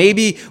thought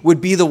maybe would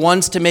be the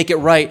ones to make it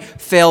right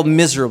failed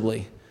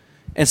miserably.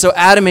 And so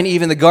Adam and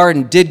Eve in the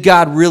garden, did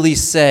God really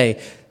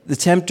say? The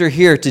tempter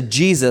here to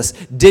Jesus,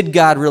 did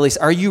God really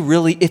say? Are you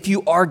really, if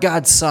you are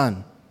God's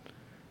son?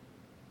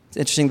 It's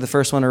interesting, the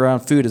first one around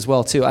food as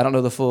well, too. I don't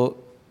know the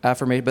full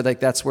affirmation, but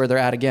that's where they're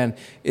at again.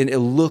 It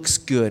looks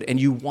good, and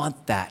you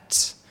want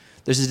that.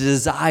 There's a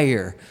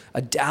desire,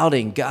 a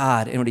doubting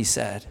God in what he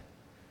said.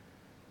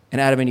 And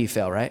Adam and Eve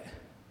fail, right?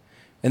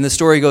 And the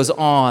story goes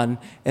on,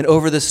 and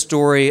over the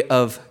story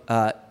of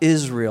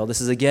Israel,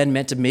 this is again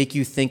meant to make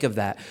you think of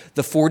that.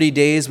 The 40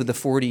 days with the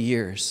 40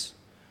 years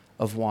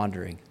of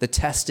wandering, the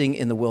testing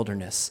in the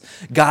wilderness,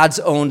 God's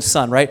own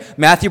son, right?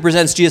 Matthew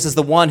presents Jesus as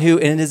the one who,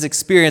 in his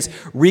experience,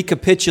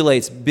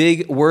 recapitulates,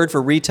 big word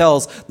for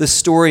retells, the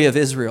story of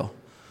Israel.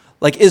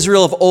 Like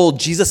Israel of old,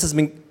 Jesus has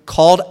been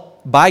called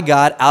by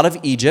God out of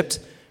Egypt.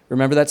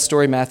 Remember that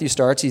story Matthew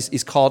starts?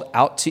 He's called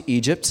out to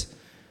Egypt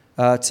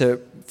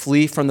to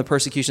flee from the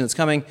persecution that's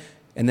coming,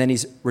 and then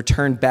he's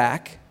returned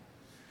back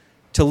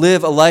to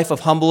live a life of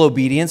humble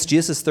obedience.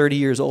 Jesus is 30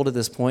 years old at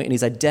this point, and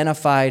he's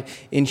identified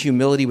in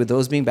humility with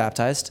those being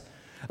baptized.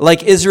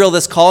 Like Israel,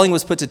 this calling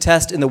was put to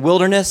test in the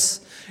wilderness,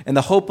 and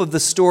the hope of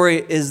the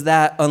story is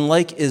that,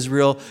 unlike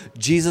Israel,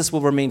 Jesus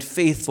will remain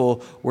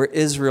faithful where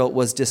Israel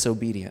was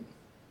disobedient.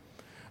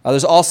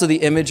 There's also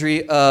the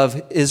imagery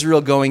of Israel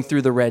going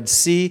through the Red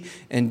Sea,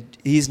 and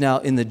he's now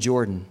in the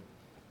Jordan.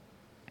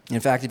 In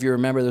fact, if you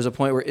remember, there's a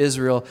point where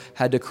Israel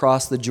had to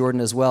cross the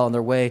Jordan as well on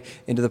their way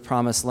into the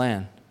promised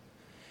land.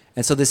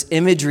 And so this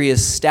imagery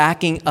is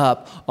stacking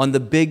up on the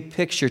big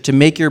picture to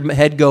make your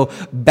head go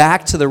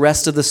back to the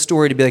rest of the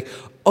story to be like,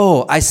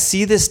 oh, I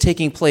see this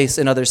taking place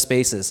in other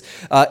spaces.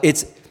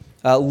 It's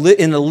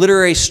in the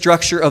literary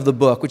structure of the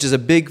book, which is a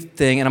big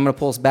thing, and I'm going to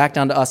pull us back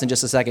down to us in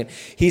just a second.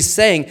 He's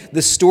saying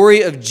the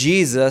story of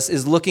Jesus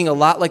is looking a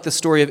lot like the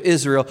story of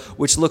Israel,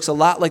 which looks a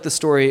lot like the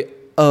story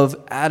of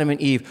Adam and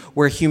Eve,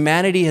 where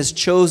humanity has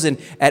chosen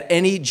at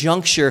any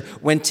juncture,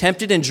 when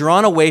tempted and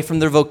drawn away from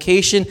their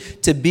vocation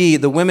to be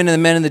the women and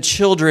the men and the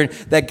children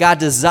that God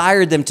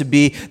desired them to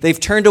be, they've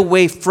turned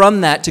away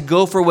from that to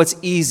go for what's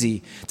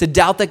easy, to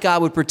doubt that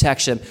God would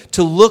protect them,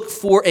 to look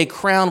for a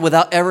crown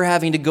without ever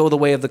having to go the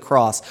way of the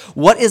cross.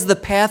 What is the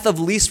path of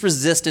least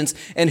resistance,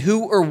 and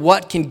who or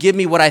what can give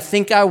me what I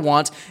think I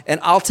want, and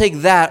I'll take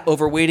that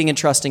over waiting and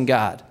trusting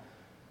God?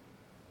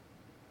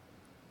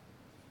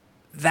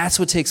 That's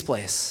what takes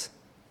place.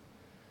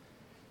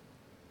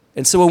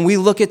 And so when we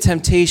look at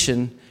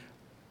temptation,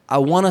 I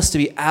want us to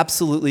be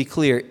absolutely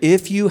clear.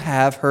 If you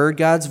have heard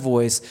God's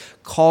voice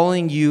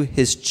calling you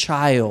his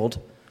child,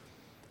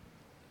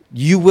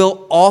 you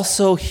will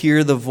also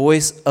hear the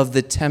voice of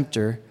the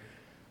tempter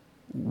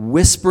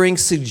whispering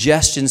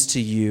suggestions to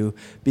you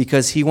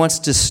because he wants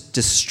to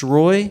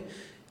destroy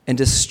and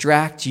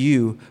distract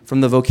you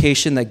from the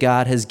vocation that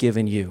God has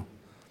given you.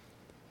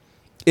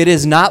 It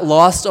is not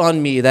lost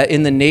on me that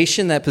in the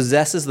nation that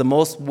possesses the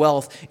most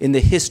wealth in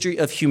the history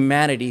of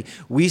humanity,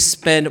 we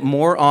spend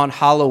more on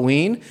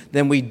Halloween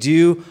than we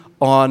do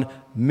on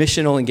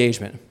missional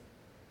engagement.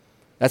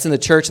 That's in the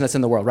church and that's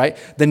in the world, right?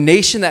 The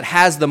nation that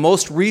has the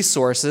most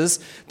resources,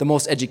 the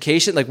most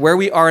education, like where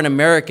we are in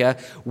America,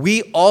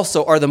 we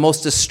also are the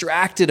most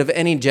distracted of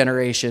any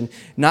generation,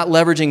 not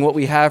leveraging what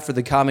we have for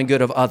the common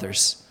good of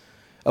others.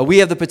 We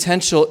have the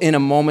potential in a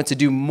moment to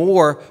do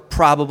more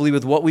probably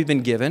with what we've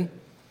been given,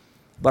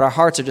 but our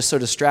hearts are just so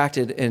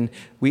distracted and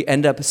we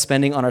end up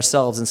spending on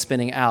ourselves and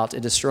spinning out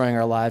and destroying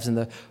our lives in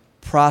the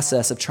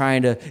process of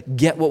trying to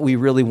get what we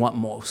really want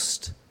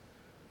most.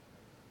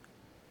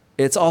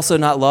 It's also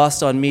not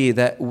lost on me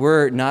that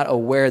we're not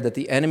aware that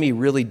the enemy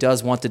really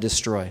does want to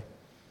destroy.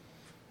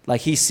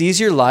 Like he sees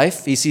your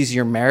life, he sees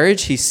your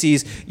marriage, he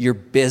sees your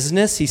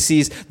business, he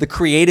sees the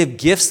creative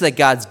gifts that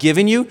God's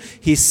given you,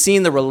 he's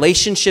seen the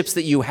relationships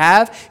that you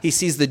have, he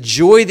sees the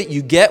joy that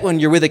you get when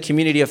you're with a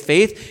community of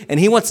faith, and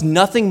he wants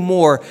nothing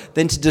more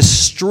than to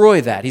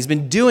destroy that. He's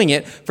been doing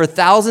it for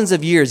thousands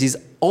of years. He's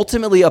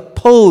ultimately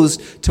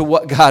opposed to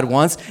what God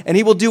wants, and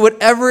he will do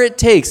whatever it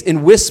takes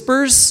in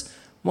whispers,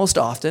 most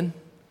often,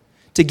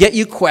 to get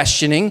you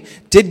questioning,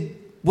 did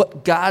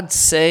what God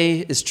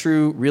say is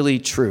true really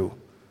true?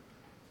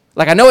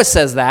 Like, I know it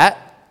says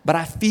that, but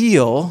I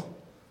feel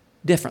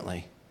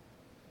differently.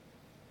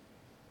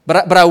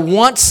 But I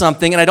want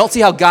something, and I don't see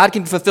how God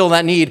can fulfill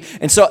that need,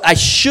 and so I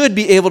should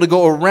be able to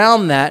go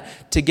around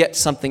that to get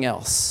something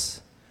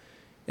else.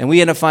 And we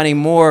end up finding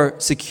more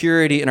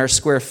security in our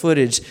square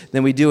footage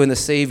than we do in the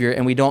Savior,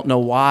 and we don't know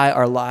why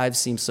our lives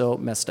seem so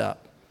messed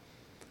up.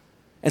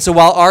 And so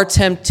while our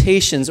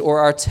temptations or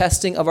our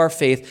testing of our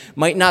faith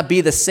might not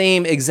be the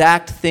same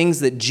exact things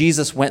that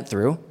Jesus went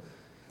through,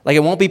 like it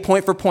won't be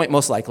point for point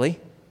most likely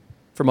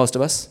for most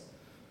of us.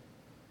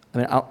 I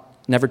mean, I'll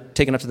never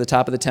taken up to the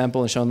top of the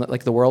temple and shown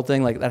like the world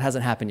thing, like that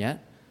hasn't happened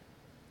yet.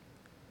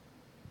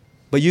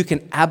 But you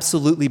can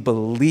absolutely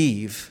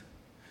believe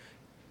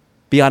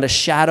beyond a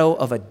shadow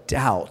of a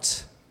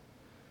doubt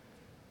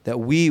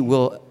that we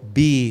will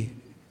be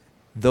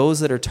those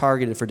that are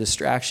targeted for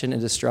distraction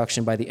and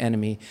destruction by the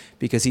enemy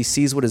because he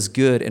sees what is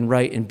good and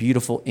right and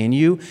beautiful in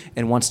you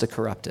and wants to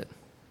corrupt it.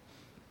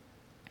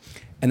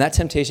 And that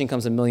temptation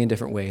comes a million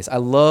different ways. I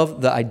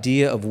love the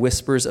idea of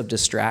whispers of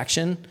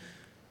distraction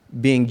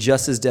being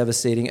just as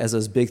devastating as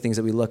those big things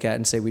that we look at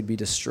and say we'd be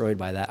destroyed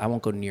by that. I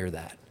won't go near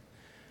that.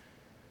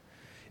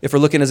 If we're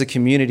looking as a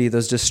community,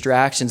 those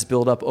distractions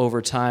build up over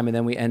time and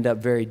then we end up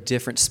very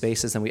different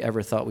spaces than we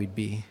ever thought we'd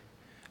be.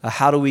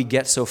 How do we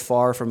get so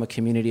far from a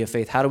community of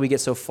faith? How do we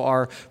get so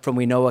far from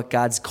we know what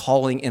God's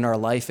calling in our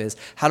life is?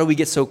 How do we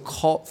get so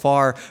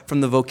far from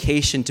the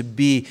vocation to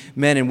be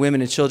men and women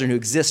and children who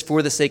exist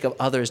for the sake of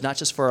others, not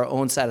just for our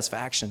own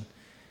satisfaction?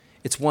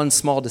 It's one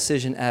small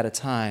decision at a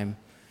time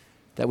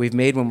that we've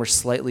made when we're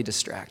slightly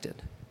distracted.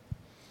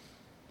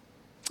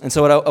 And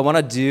so what I want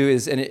to do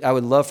is, and I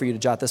would love for you to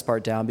jot this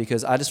part down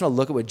because I just want to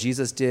look at what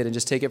Jesus did and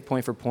just take it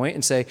point for point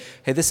and say,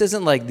 hey, this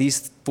isn't like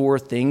these 4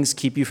 things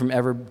keep you from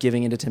ever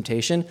giving into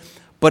temptation,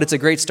 but it's a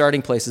great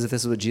starting place as if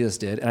this is what Jesus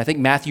did. And I think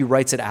Matthew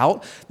writes it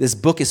out. This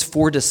book is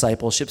for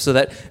discipleship so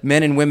that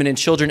men and women and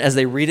children, as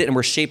they read it and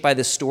were shaped by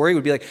this story,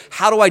 would be like,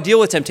 how do I deal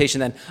with temptation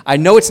then? I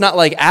know it's not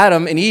like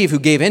Adam and Eve who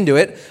gave into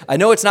it. I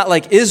know it's not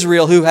like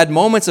Israel who had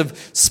moments of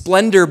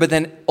splendor but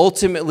then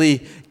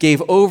ultimately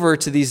gave over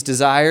to these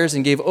desires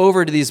and gave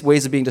over to these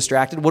ways of being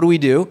distracted. What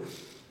do?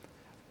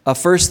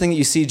 First thing that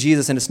you see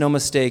Jesus, and it's no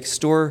mistake,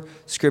 store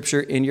Scripture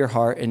in your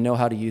heart and know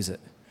how to use it.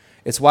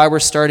 It's why we're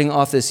starting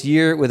off this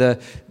year with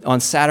on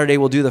Saturday,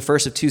 we'll do the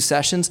first of 2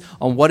 sessions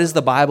on what is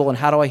the Bible and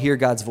how do I hear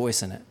God's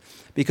voice in it.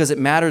 Because it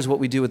matters what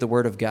we do with the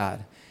Word of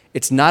God.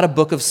 It's not a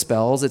book of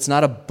spells. It's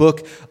not a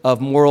book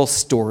of moral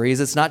stories.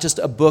 It's not just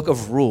a book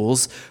of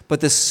rules.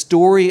 But the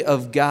story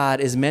of God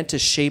is meant to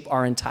shape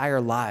our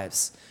entire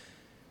lives.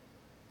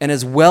 And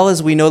as well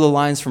as we know the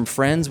lines from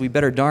Friends, we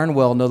better darn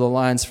well know the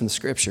lines from the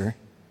Scripture.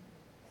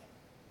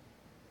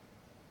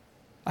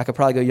 I could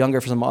probably go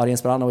younger for some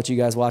audience, but I don't know what you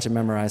guys watch and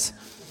memorize.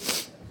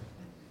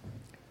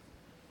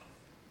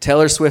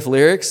 Taylor Swift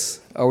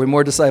lyrics. Are we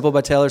more discipled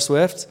by Taylor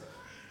Swift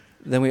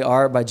than we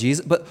are by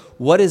Jesus? But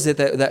what is it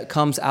that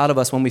comes out of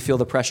us when we feel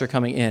the pressure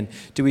coming in?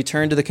 Do we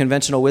turn to the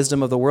conventional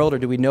wisdom of the world, or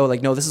do we know,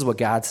 no, this is what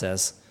God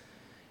says?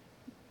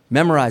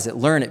 Memorize it,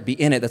 learn it, be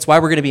in it. That's why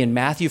we're going to be in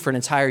Matthew for an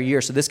entire year,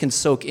 so this can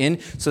soak in,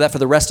 so that for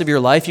the rest of your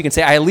life, you can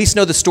say, I at least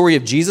know the story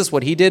of Jesus,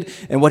 what he did,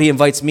 and what he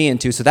invites me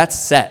into. So that's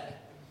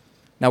set.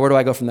 Now, where do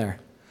I go from there?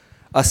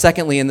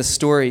 Secondly, in the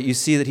story, you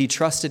see that he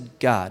trusted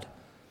God.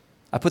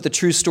 I put the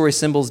true story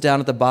symbols down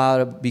at the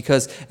bottom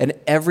because in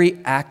every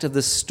act of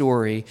the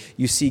story,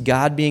 you see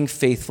God being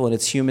faithful and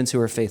it's humans who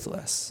are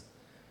faithless.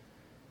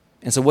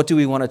 And so what do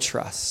we want to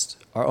trust?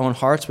 Our own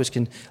hearts, which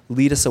can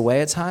lead us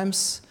away at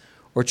times,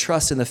 or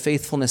trust in the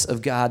faithfulness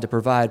of God to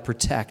provide,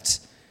 protect,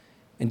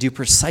 and do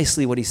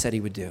precisely what he said he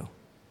would do?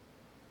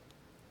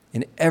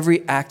 In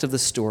every act of the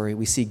story,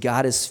 we see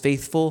God is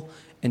faithful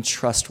and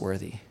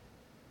trustworthy.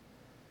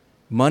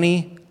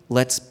 Money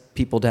lets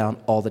people down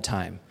all the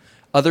time.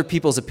 Other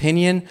people's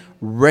opinion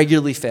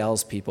regularly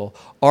fails people.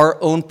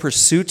 Our own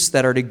pursuits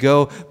that are to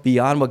go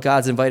beyond what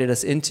God's invited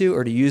us into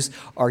or to use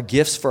our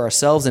gifts for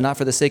ourselves and not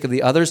for the sake of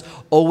the others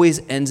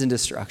always ends in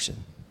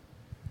destruction.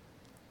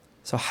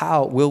 So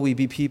how will we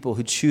be people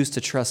who choose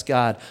to trust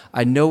God?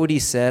 I know what he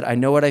said, I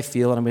know what I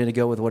feel, and I'm going to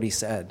go with what he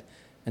said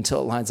until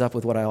it lines up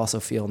with what I also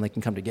feel and they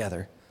can come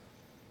together.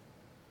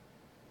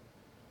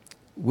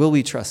 Will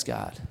we trust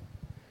God?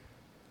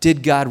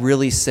 Did God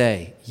really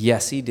say,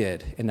 yes, he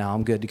did, and now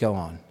I'm good to go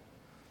on?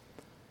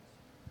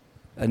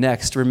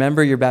 Next,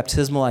 remember your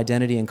baptismal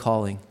identity and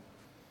calling.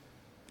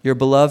 You're a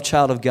beloved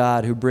child of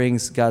God who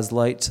brings God's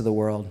light to the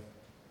world.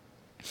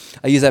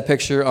 I use that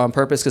picture on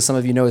purpose because some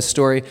of you know his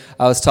story.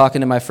 I was talking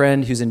to my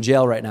friend who's in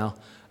jail right now.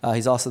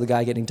 He's also the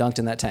guy getting dunked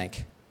in that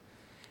tank.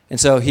 And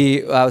so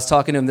I was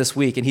talking to him this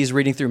week, and he's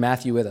reading through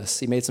Matthew with us.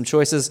 He made some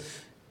choices.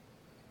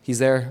 He's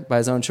there by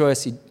his own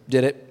choice. He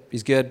did it.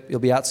 He's good. He'll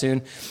be out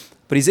soon.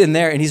 But he's in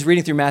there, and he's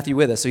reading through Matthew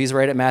with us. So he's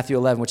right at Matthew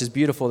 11, which is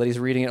beautiful that he's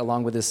reading it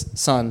along with his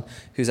son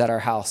who's at our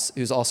house,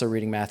 who's also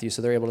reading Matthew.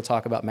 So they're able to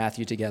talk about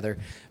Matthew together.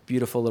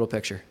 Beautiful little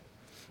picture.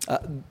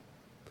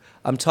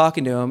 I'm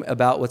talking to him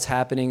about what's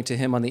happening to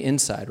him on the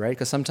inside, right?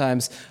 Because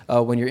sometimes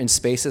when you're in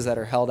spaces that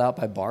are held out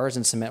by bars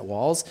and cement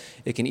walls,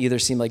 it can either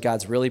seem like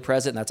God's really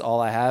present and that's all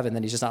I have, and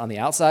then he's just not on the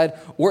outside,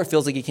 or it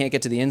feels like he can't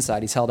get to the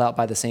inside. He's held out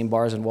by the same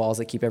bars and walls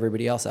that keep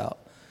everybody else out.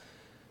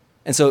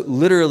 And so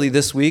literally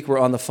this week, we're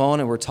on the phone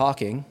and we're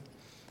talking,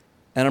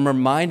 and I'm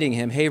reminding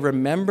him, hey,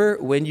 remember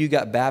when you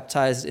got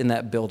baptized in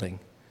that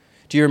building?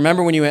 Do you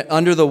remember when you went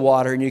under the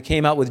water and you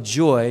came out with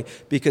joy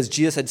because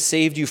Jesus had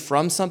saved you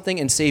from something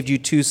and saved you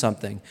to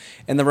something?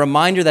 And the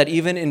reminder that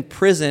even in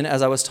prison,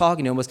 as I was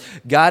talking to him, was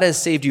God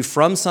has saved you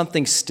from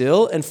something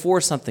still and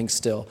for something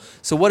still.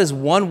 So what is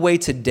one way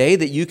today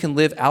that you can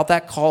live out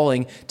that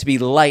calling to be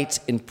light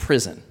in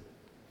prison?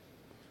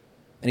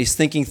 And he's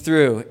thinking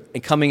through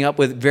and coming up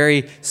with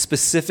very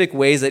specific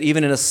ways that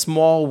even in a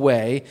small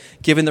way,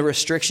 given the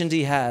restrictions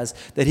he has,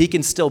 that he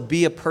can still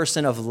be a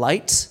person of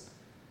light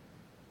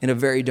in a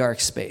very dark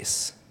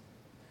space.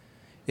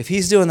 If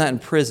he's doing that in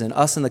prison,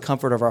 us in the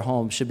comfort of our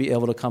home should be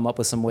able to come up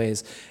with some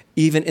ways,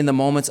 even in the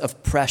moments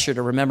of pressure,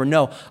 to remember,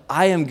 no,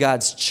 I am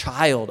God's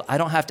child. I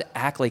don't have to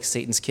act like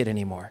Satan's kid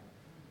anymore.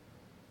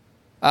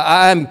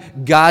 I'm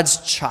God's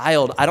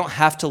child. I don't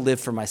have to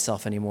live for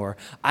myself anymore.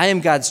 I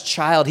am God's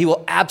child. He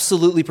will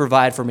absolutely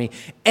provide for me,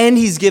 and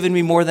he's given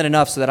me more than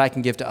enough so that I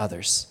can give to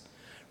others.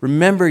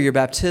 Remember your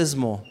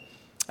baptismal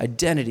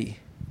identity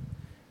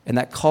and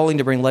that calling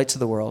to bring light to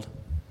the world.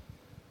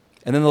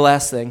 And then the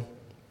last thing,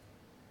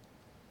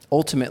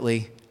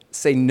 ultimately,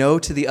 say no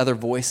to the other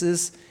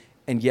voices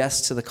and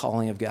yes to the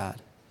calling of God.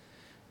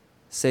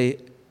 Say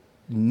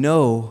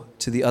no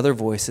to the other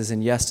voices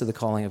and yes to the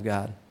calling of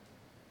God.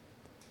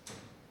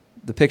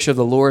 The picture of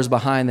the lures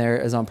behind there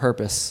is on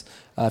purpose.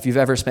 If you've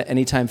ever spent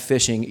any time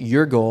fishing,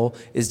 your goal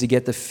is to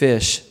get the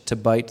fish to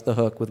bite the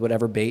hook with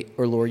whatever bait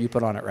or lure you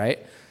put on it, right?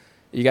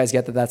 You guys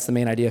get that that's the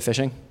main idea of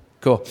fishing?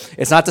 Cool.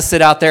 It's not to sit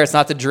out there. It's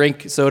not to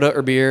drink soda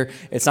or beer.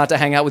 It's not to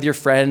hang out with your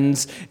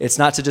friends. It's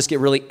not to just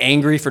get really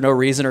angry for no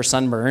reason or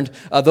sunburned.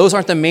 Those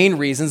aren't the main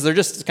reasons. They're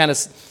just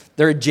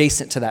they're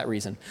adjacent to that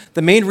reason.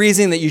 The main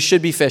reason that you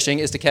should be fishing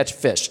is to catch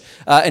fish.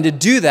 And to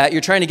do that,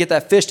 you're trying to get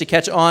that fish to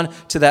catch on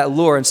to that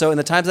lure. And so in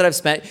the times that I've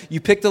spent, you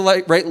pick the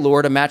right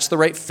lure to match the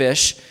right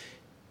fish,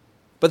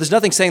 but there's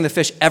nothing saying the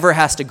fish ever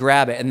has to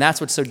grab it. And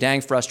that's what's so dang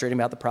frustrating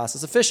about the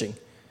process of fishing,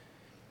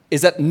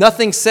 is that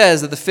nothing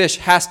says that the fish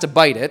has to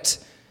bite it,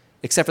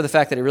 except for the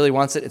fact that it really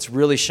wants it. It's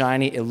really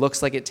shiny. It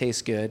looks like it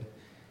tastes good.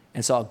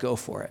 And so I'll go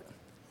for it.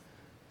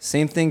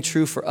 Same thing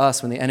true for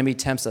us when the enemy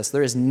tempts us.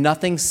 There is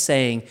nothing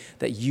saying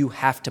that you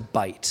have to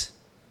bite.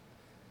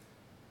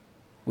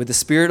 With the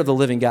Spirit of the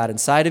living God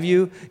inside of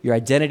you, your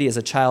identity as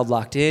a child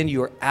locked in,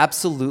 you are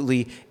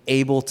absolutely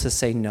able to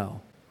say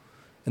no.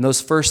 And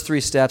those first 3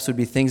 steps would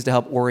be things to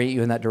help orient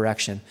you in that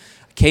direction.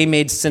 Kay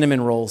made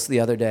cinnamon rolls the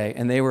other day,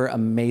 and they were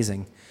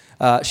amazing.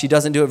 She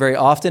doesn't do it very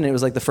often, and it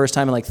was like the first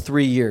time in like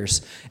 3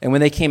 years. And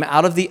when they came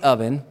out of the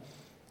oven,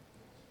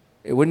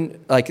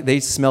 they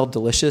smelled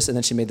delicious, and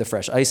then she made the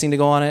fresh icing to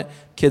go on it.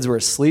 Kids were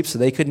asleep, so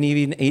they couldn't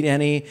even eat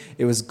any.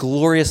 It was a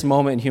glorious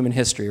moment in human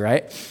history,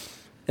 right?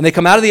 And they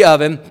come out of the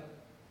oven,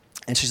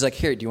 and she's like,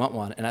 here, do you want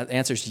one? And the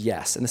answer is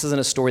yes. And this isn't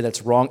a story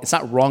that's wrong. It's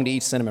not wrong to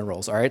eat cinnamon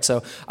rolls, all right?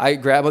 So I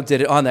grabbed it, did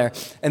it on there.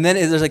 And then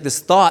there's like this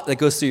thought that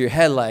goes through your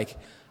head like,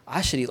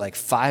 I should eat like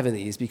 5 of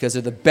these because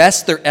they're the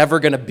best they're ever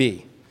going to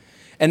be.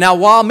 And now,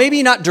 while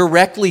maybe not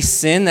directly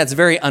sin, that's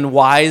very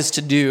unwise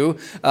to do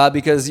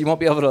because you won't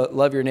be able to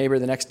love your neighbor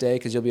the next day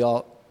because you'll be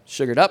all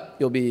sugared up.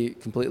 You'll be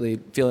completely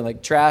feeling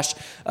like trash,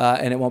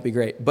 and it won't be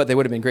great. But they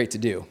would have been great to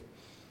do.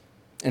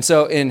 And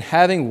so in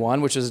having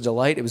one, which was a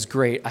delight, it was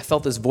great. I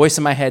felt this voice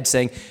in my head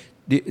saying,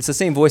 it's the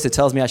same voice that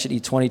tells me I should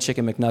eat 20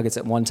 chicken McNuggets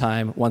at one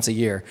time, once a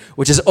year,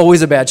 which is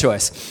always a bad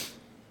choice.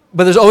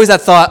 But there's always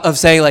that thought of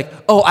saying like,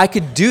 oh, I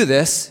could do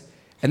this,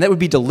 and that would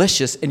be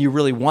delicious, and you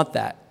really want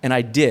that. And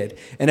I did.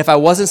 And if I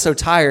wasn't so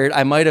tired,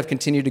 I might have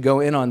continued to go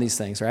in on these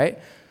things, right?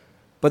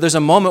 But there's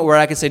a moment where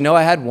I could say, no,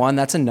 I had one,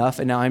 that's enough,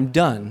 and now I'm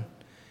done,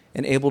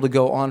 and able to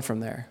go on from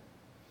there.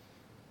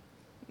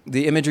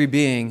 The imagery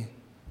being,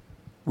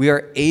 we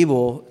are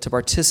able to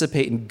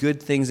participate in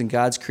good things in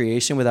God's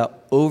creation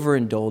without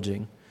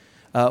overindulging.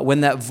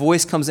 When that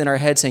voice comes in our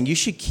head saying, you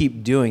should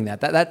keep doing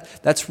that.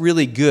 That's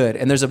really good.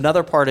 And there's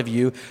another part of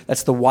you,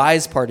 that's the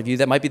wise part of you,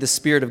 that might be the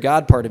Spirit of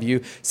God part of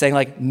you, saying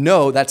like,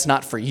 no, that's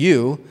not for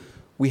you.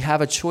 We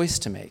have a choice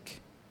to make.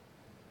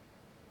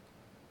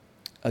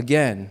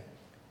 Again,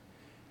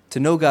 to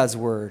know God's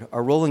word,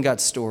 our role in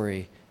God's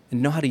story,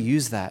 and know how to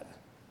use that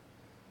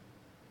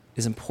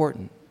is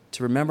important.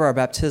 To remember our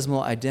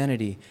baptismal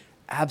identity,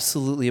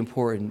 absolutely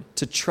important.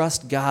 To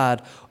trust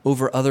God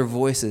over other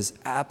voices,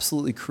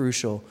 absolutely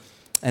crucial.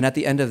 And at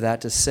the end of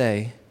that, to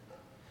say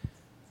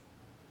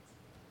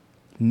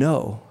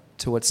no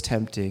to what's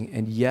tempting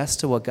and yes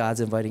to what God's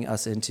inviting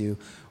us into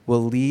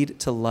will lead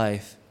to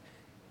life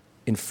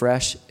in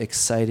fresh,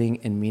 exciting,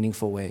 and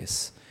meaningful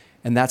ways.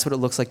 And that's what it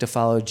looks like to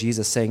follow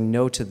Jesus, saying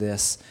no to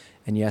this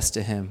and yes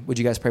to him. Would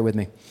you guys pray with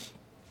me?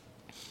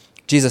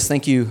 Jesus,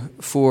 thank you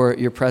for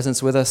your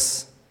presence with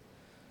us.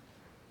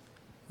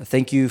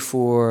 Thank you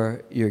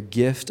for your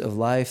gift of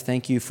life.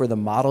 Thank you for the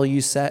model you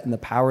set and the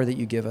power that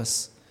you give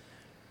us.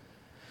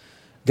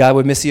 God,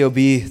 would Missio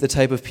be the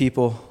type of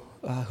people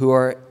who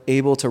are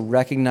able to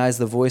recognize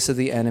the voice of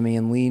the enemy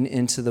and lean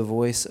into the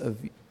voice of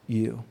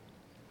you.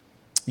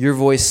 Your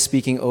voice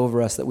speaking over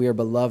us, that we are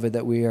beloved,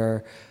 that we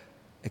are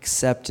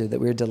accepted, that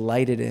we are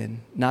delighted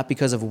in, not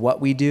because of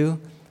what we do,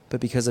 but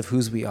because of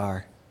whose we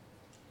are.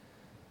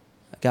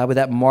 God, would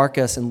that mark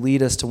us and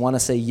lead us to want to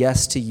say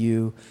yes to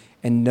you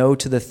and no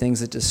to the things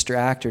that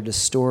distract or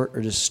distort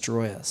or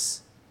destroy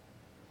us.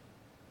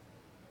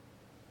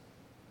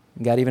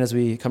 God, even as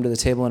we come to the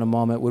table in a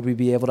moment, would we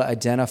be able to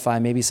identify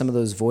maybe some of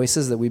those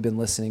voices that we've been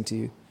listening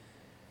to?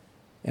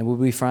 And would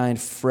we find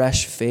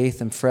fresh faith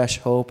and fresh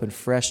hope and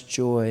fresh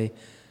joy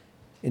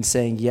in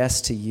saying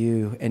yes to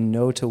you and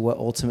no to what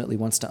ultimately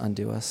wants to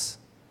undo us?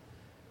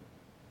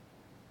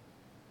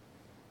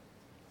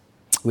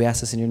 We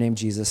ask this in your name,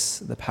 Jesus,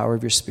 the power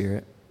of your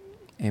Spirit.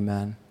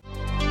 Amen.